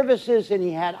religious services, and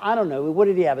he had, I don't know, what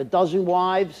did he have, a dozen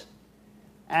wives?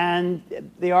 And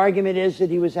the argument is that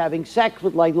he was having sex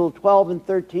with like little 12 and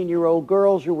 13-year-old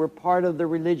girls who were part of the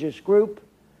religious group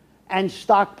and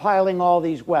stockpiling all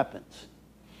these weapons.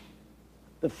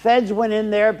 The feds went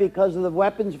in there because of the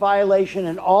weapons violation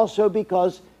and also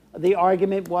because the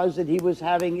argument was that he was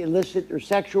having illicit or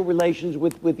sexual relations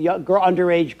with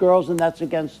underage girls, and that's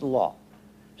against the law.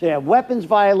 So you have weapons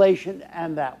violation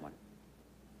and that one.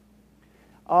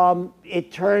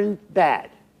 It turned bad.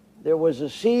 There was a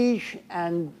siege,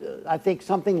 and I think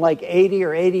something like 80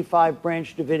 or 85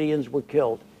 Branch Davidians were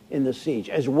killed in the siege,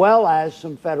 as well as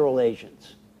some federal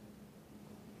agents.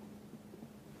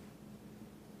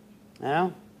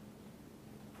 Now?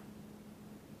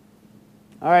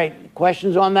 All right,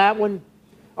 questions on that one?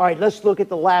 All right, let's look at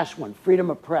the last one,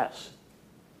 freedom of press.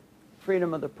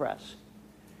 Freedom of the press.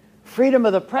 Freedom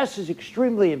of the press is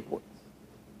extremely important.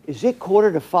 Is it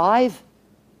 4:45?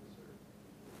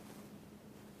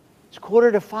 It's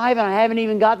 4:45 and I haven't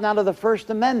even gotten out of the First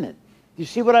Amendment. Do you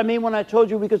see what I mean when I told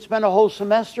you we could spend a whole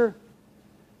semester?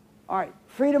 All right,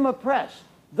 freedom of press.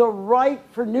 The right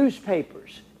for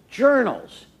newspapers,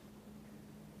 journals,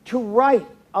 to write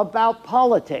about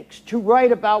politics, to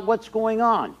write about what's going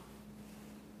on.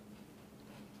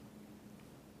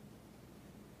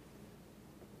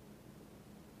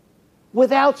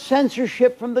 Without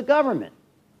censorship from the government.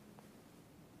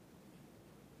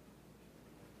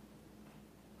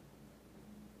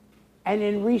 And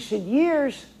in recent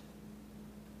years,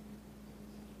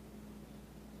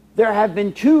 there have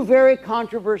been two very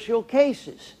controversial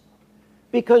cases,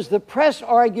 because the press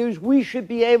argues we should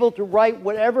be able to write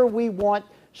whatever we want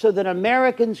so that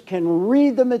Americans can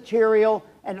read the material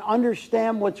and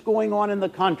understand what's going on in the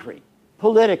country,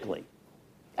 politically,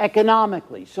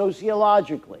 economically,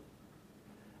 sociologically.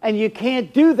 And you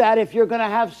can't do that if you're going to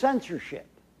have censorship.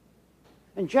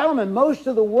 And gentlemen, most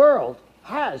of the world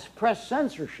has press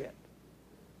censorship.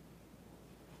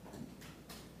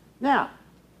 Now,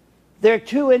 there are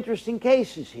two interesting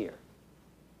cases here.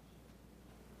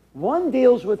 One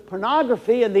deals with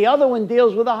pornography and the other one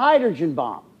deals with a hydrogen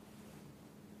bomb.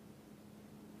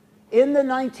 In the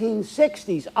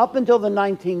 1960s, up until the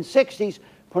 1960s,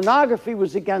 pornography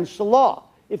was against the law.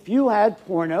 If you had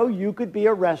porno, you could be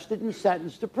arrested and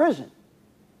sentenced to prison.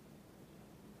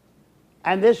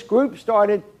 And this group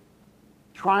started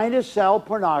trying to sell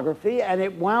pornography, and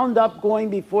it wound up going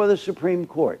before the Supreme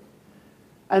Court.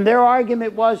 And their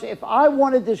argument was, if I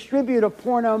want to distribute a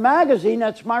porno magazine,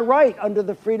 that's my right under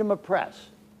the freedom of press.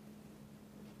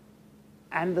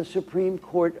 And the Supreme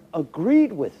Court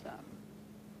agreed with them.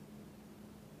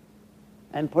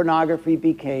 And pornography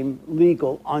became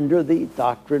legal under the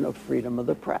doctrine of freedom of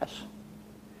the press.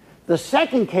 The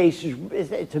second case,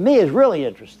 to me, is really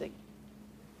interesting.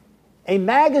 A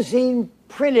magazine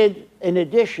printed an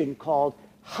edition called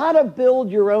How to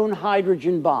Build Your Own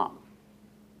Hydrogen Bomb.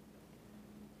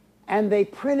 And they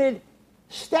printed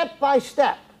step by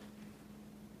step.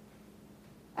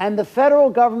 And the federal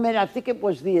government, I think it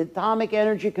was the Atomic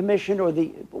Energy Commission or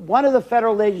one of the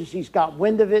federal agencies got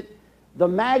wind of it. The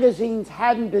magazines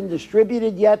hadn't been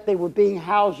distributed yet. They were being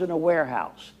housed in a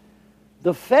warehouse.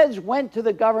 The feds went to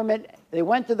the government, they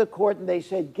went to the court, and they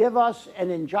said, give us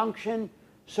an injunction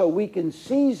so we can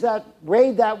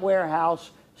raid that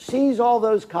warehouse, seize all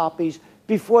those copies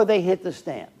before they hit the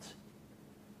stands.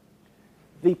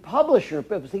 The publisher,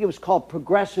 I think it was called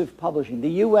Progressive Publishing, the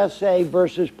USA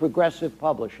versus Progressive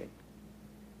Publishing.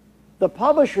 The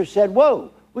publisher said,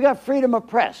 whoa, we got freedom of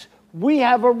press. We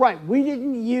have a right. We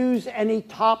didn't use any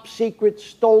top secret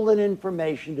stolen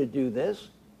information to do this.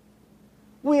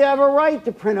 We have a right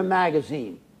to print a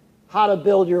magazine, How to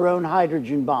Build Your Own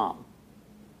Hydrogen Bomb.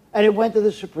 And it went to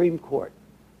the Supreme Court.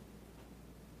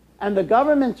 And the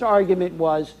government's argument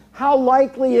was, how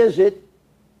likely is it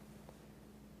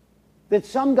that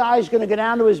some guy's going to go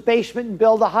down to his basement and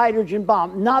build a hydrogen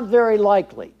bomb? Not very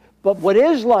likely. But what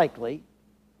is likely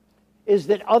is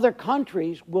that other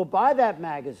countries will buy that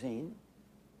magazine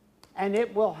and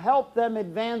it will help them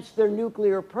advance their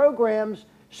nuclear programs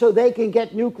so they can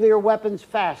get nuclear weapons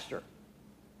faster.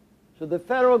 So the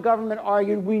federal government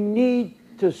argued we need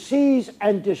to seize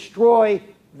and destroy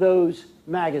those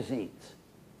magazines.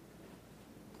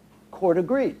 Court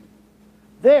agreed.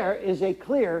 There is a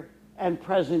clear and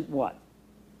present what?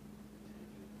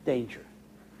 Danger.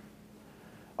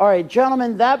 All right,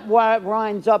 gentlemen, that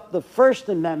winds up the First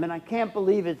Amendment. I can't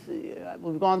believe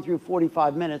we've gone through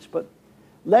 45 minutes, but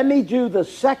let me do the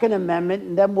Second Amendment,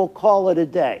 and then we'll call it a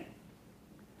day.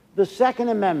 The Second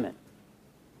Amendment.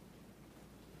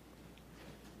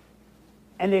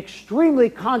 An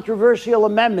extremely controversial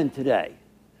amendment today.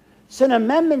 It's an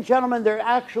amendment, gentlemen, they're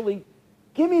actually,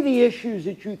 give me the issues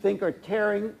that you think are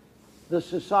tearing the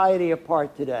society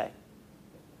apart today.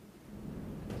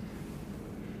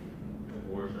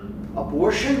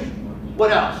 Abortion?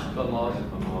 What else? Gun laws.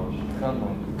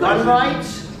 Gun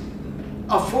rights?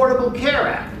 Affordable Care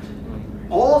Act.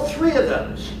 All three of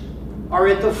those. are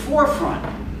at the forefront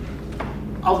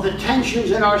of the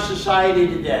tensions in our society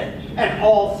today. And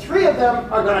all three of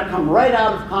them are going to come right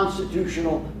out of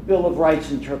constitutional Bill of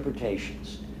Rights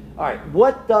interpretations. All right,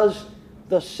 what does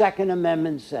the Second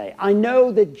Amendment say? I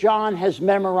know that John has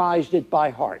memorized it by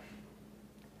heart.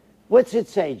 What's it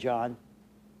say, John?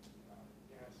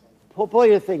 Pull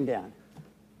your thing down.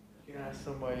 You can ask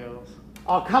somebody else.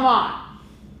 Oh, come on.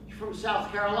 You're from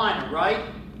South Carolina, right?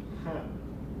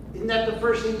 Isn't that the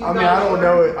first thing you got? I don't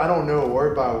know it. I don't know it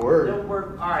word by word. No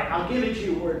word. All right, I'll give it to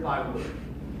you word by word.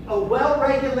 A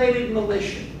well-regulated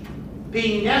militia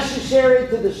being necessary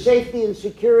to the safety and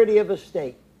security of a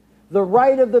state. The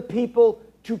right of the people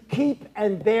to keep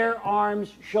and bear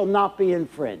arms shall not be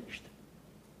infringed.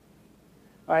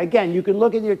 All right, again, you can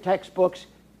look in your textbooks.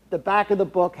 The back of the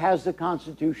book has the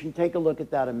Constitution. Take a look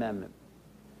at that amendment.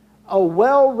 A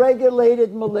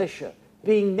well-regulated militia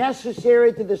being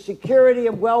necessary to the security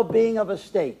and well-being of a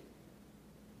state,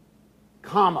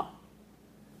 comma,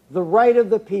 the right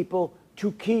of the people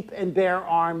to keep and bear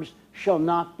arms shall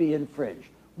not be infringed.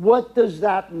 What does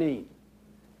that mean?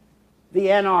 The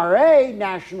NRA,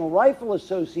 National Rifle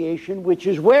Association, which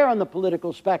is where on the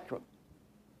political spectrum?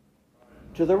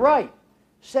 To the right,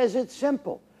 says it's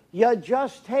simple. You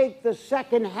just take the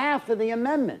second half of the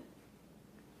amendment.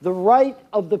 The right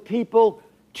of the people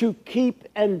to keep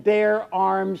and bear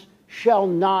arms shall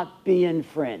not be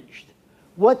infringed.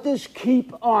 What does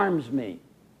keep arms mean?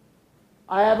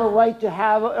 I have a right to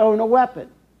own a weapon.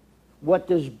 What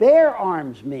does bear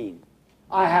arms mean?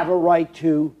 I have a right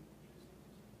to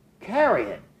carry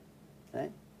it. Okay?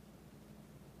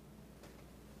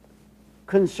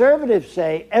 Conservatives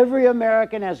say every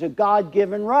American has a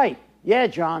God-given right. Yeah,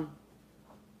 John.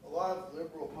 A lot of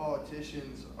liberal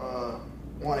politicians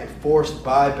want a forced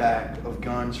buyback of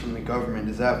guns from the government.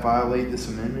 Does that violate this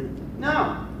amendment?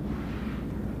 No.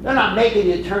 They're not making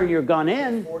you turn your gun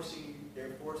in.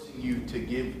 They're forcing you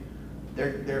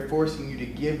to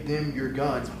give them your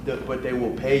guns, but they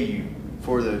will pay you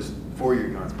for your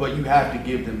guns. But you have to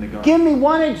give them the guns. Give me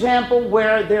one example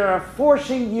where they're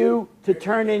forcing you to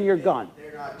turn in your gun.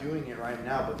 They're not doing it right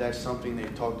now, but that's something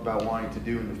they've talked about wanting to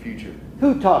do in the future.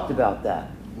 Who talked about that?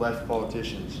 Left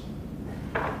politicians.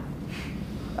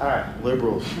 All right.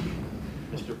 Liberals.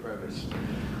 Mr. Previs.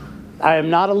 I am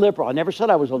not a liberal. I never said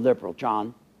I was a liberal,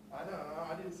 John. I know.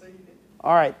 I didn't say you did.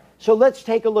 All right. So let's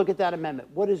take a look at that amendment.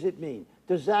 What does it mean?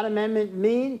 Does that amendment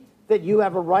mean that you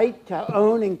have a right to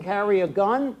own and carry a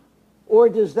gun? Or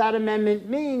does that amendment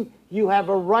mean you have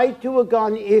a right to a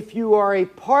gun if you are a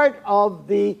part of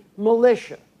the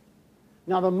militia?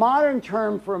 Now, the modern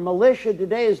term for a militia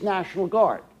today is National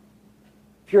Guard.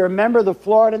 If you're a member of the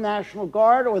Florida National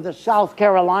Guard or the South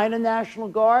Carolina National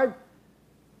Guard,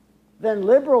 then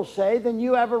liberals say, then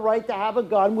you have a right to have a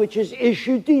gun which is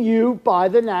issued to you by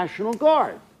the National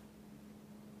Guard.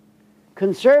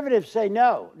 Conservatives say,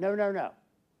 no.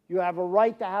 You have a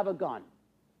right to have a gun.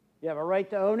 You have a right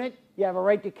to own it. You have a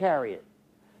right to carry it.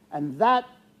 And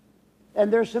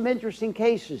there's some interesting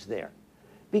cases there.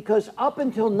 Because up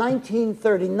until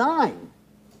 1939,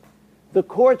 the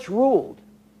courts ruled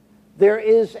there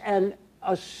is an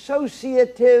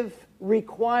associative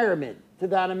requirement to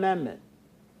that amendment.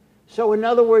 So in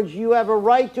other words, you have a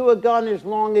right to a gun as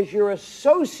long as you're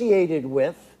associated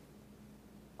with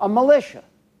a militia.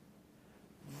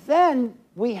 Then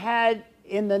we had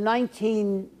in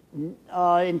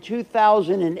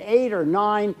 2008 or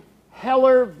 9,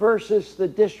 Heller versus the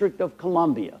District of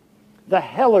Columbia. The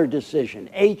Heller decision,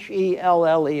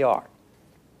 Heller.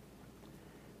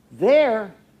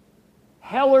 There,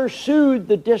 Heller sued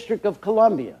the District of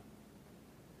Columbia.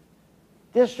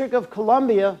 District of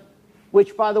Columbia,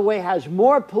 which, by the way, has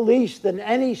more police than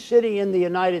any city in the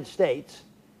United States,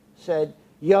 said,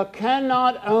 you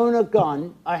cannot own a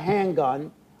gun, a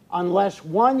handgun, unless,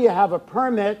 one, you have a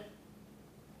permit,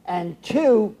 and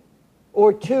two,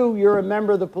 you're a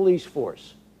member of the police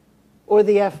force, or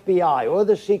the FBI, or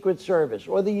the Secret Service,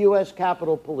 or the U.S.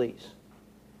 Capitol Police.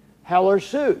 Heller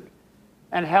sued.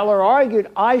 And Heller argued,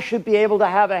 I should be able to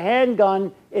have a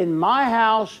handgun in my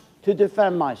house to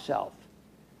defend myself.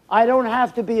 I don't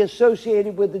have to be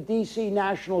associated with the D.C.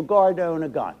 National Guard to own a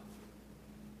gun.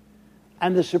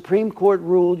 And the Supreme Court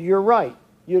ruled, you're right,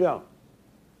 you don't.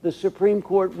 The Supreme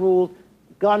Court ruled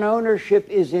gun ownership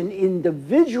is an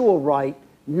individual right,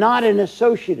 not an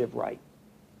associative right.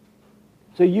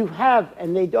 So you have,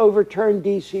 and they overturned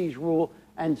D.C.'s rule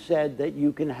and said that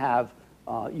you can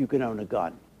own a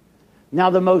gun. Now,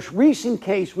 the most recent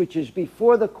case, which is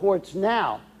before the courts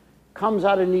now, comes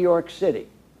out of New York City.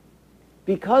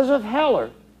 Because of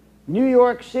Heller, New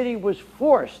York City was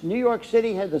forced. New York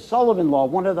City had the Sullivan Law,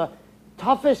 one of the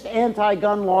toughest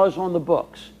anti-gun laws on the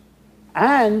books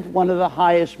and one of the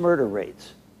highest murder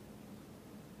rates.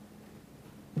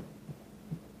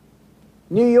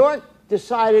 New York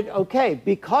decided, okay,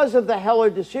 because of the Heller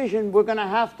decision, we're going to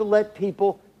have to let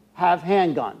people have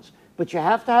handguns. But you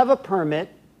have to have a permit.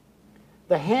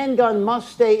 The handgun must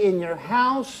stay in your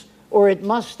house or it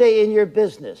must stay in your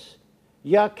business.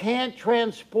 You can't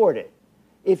transport it.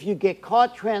 If you get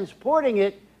caught transporting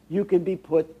it, you can be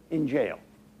put in jail.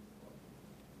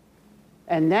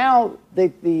 And now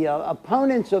the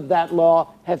opponents of that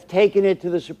law have taken it to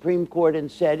the Supreme Court and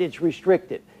said it's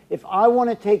restricted. If I want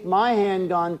to take my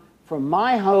handgun from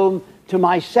my home to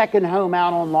my second home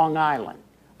out on Long Island,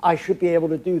 I should be able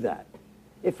to do that.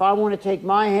 If I want to take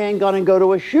my handgun and go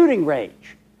to a shooting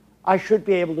range, I should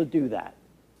be able to do that.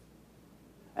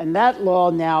 And that law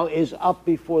now is up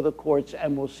before the courts,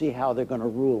 and we'll see how they're going to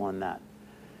rule on that.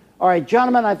 All right,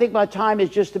 gentlemen, I think my time is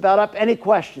just about up. Any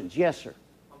questions? Yes, sir.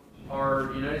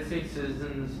 Are United States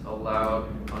citizens allowed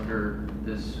under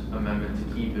this amendment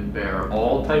to keep and bear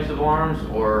all types of arms,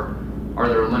 or are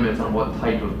there limits on what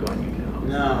type of gun you can own?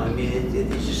 No, I mean,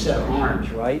 it's just set of arms,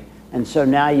 right? And so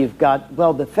now you've got,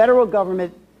 well, the federal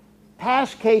government,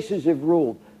 past cases have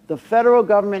ruled, the federal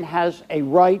government has a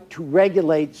right to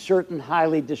regulate certain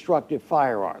highly destructive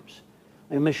firearms.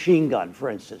 A machine gun, for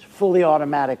instance, fully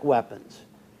automatic weapons,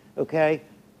 okay?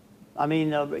 I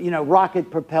mean,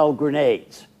 rocket-propelled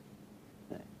grenades.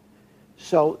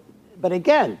 So, but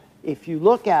again, if you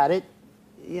look at it,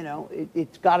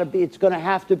 it's going to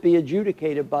have to be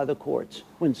adjudicated by the courts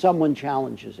when someone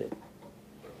challenges it.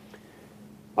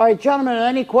 All right, gentlemen,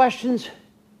 any questions?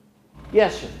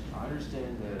 Yes, sir. I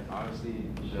understand that obviously,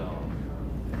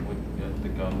 with the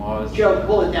gun laws. Joe,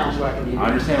 pull it down so I can hear you. I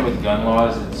understand with gun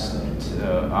laws, it's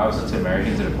obviously to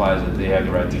Americans it applies that they have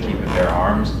the right to keep and bear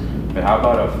arms. But how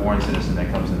about a foreign citizen that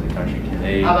comes into the country? Can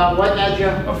they? How about what now,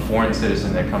 Joe? A foreign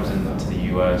citizen that comes into the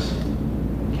U.S.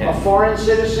 A foreign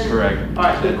citizen? Correct. All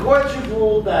right, the courts have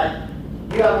ruled that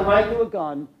you have a right to a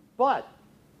gun, but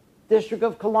District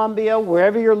of Columbia,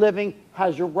 wherever you're living,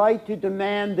 has a right to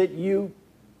demand that you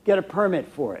get a permit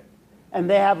for it. And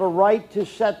they have a right to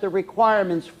set the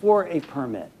requirements for a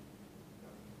permit.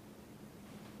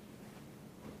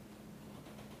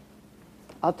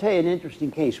 I'll tell you an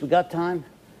interesting case. We got time?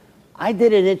 I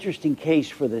did an interesting case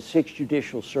for the 6th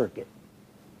Judicial Circuit.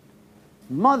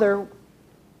 Mother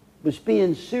was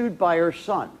being sued by her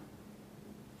son.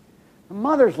 The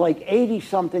mother's like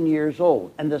 80-something years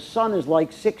old, and the son is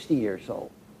like 60 years old.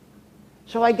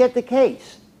 So I get the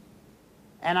case.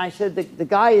 And I said the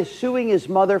guy is suing his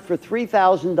mother for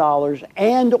 $3,000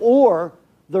 and or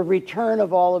the return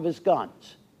of all of his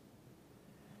guns.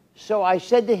 So I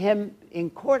said to him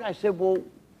in court, I said, well,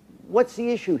 what's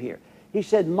the issue here? He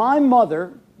said, my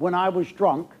mother, when I was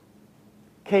drunk,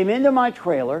 came into my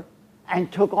trailer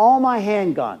and took all my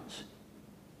handguns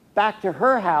back to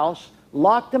her house,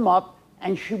 locked them up,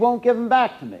 and she won't give them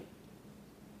back to me.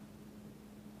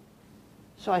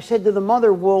 So I said to the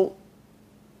mother, well,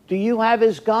 do you have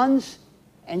his guns?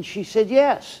 And she said,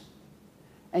 yes.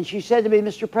 And she said to me,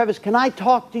 Mr. Previs, can I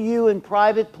talk to you in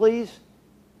private, please?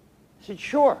 I said,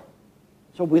 sure.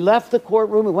 So we left the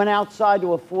courtroom, we went outside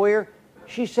to a foyer.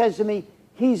 She says to me,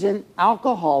 he's an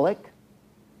alcoholic.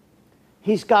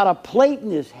 He's got a plate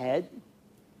in his head.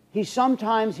 He's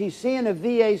seeing a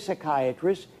VA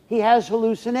psychiatrist. He has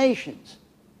hallucinations.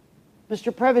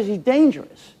 Mr. Previs, he's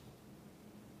dangerous.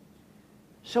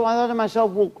 So I thought to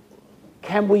myself, well,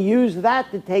 can we use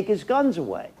that to take his guns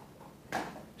away?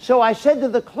 So I said to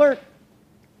the clerk,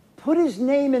 put his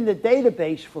name in the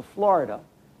database for Florida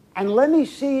and let me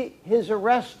see his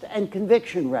arrest and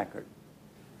conviction record.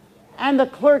 And the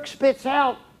clerk spits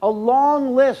out a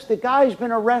long list. The guy's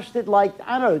been arrested like,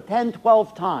 10,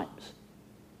 12 times.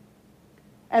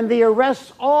 And the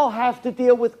arrests all have to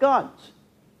deal with guns.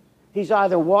 He's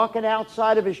either walking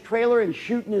outside of his trailer and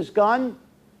shooting his gun.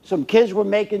 Some kids were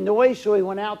making noise, so he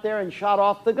went out there and shot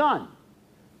off the gun.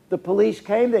 The police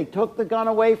came, they took the gun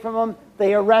away from him,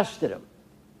 they arrested him.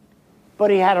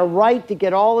 But he had a right to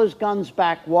get all his guns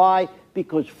back. Why?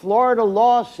 Because Florida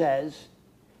law says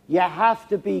you have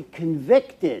to be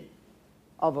convicted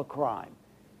of a crime.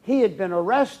 He had been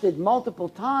arrested multiple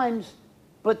times,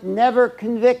 but never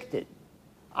convicted.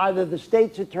 Either the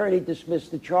state's attorney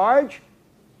dismissed the charge,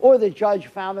 or the judge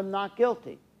found him not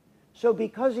guilty. So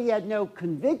because he had no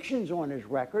convictions on his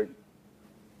record,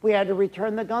 we had to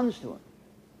return the guns to him.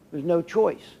 There's no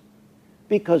choice.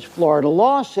 Because Florida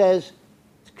law says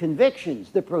it's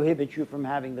convictions that prohibit you from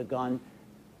having the gun,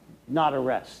 not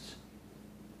arrests.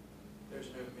 There's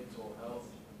no mental health.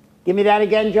 Give me that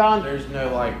again, John. There's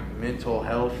no mental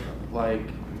health,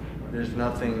 there's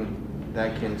nothing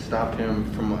can stop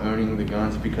him from owning the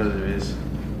guns because of his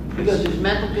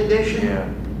mental condition?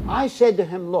 Yeah. I said to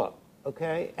him, look,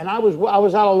 okay, and I was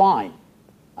out of line.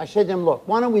 I said to him, look,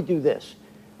 why don't we do this?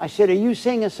 I said, are you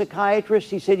seeing a psychiatrist?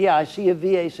 He said, yeah, I see a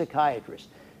VA psychiatrist.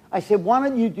 I said, why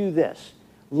don't you do this?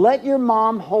 Let your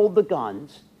mom hold the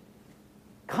guns,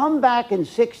 come back in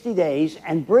 60 days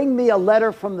and bring me a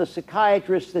letter from the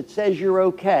psychiatrist that says you're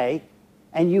okay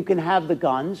and you can have the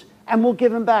guns, and we'll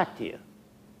give them back to you.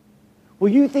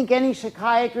 Well, you think any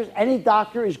psychiatrist, any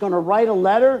doctor is going to write a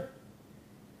letter?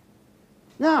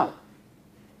 No.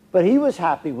 But he was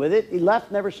happy with it. He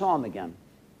left, never saw him again.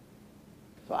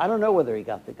 So I don't know whether he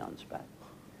got the guns back.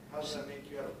 How does that make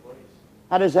you out of place?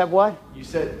 How does that what? You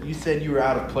said you were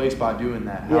out of place by doing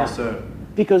that. How so?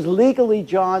 Because legally,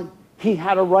 John, he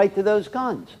had a right to those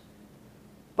guns.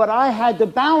 But I had to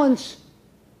balance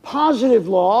positive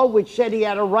law, which said he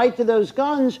had a right to those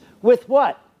guns, with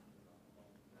what?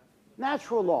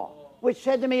 Natural law, which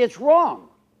said to me it's wrong.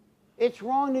 It's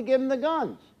wrong to give him the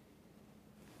guns.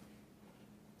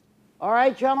 All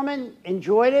right, gentlemen,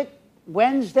 enjoyed it?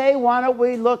 Wednesday, why don't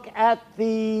we look at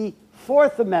the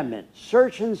Fourth Amendment,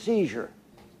 search and seizure.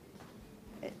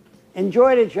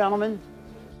 Enjoyed it, gentlemen.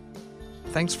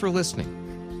 Thanks for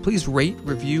listening. Please rate,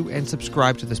 review, and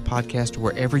subscribe to this podcast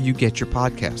wherever you get your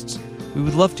podcasts. We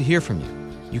would love to hear from you.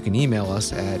 You can email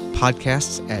us at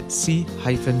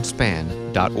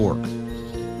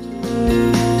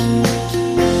podcasts@c-span.org.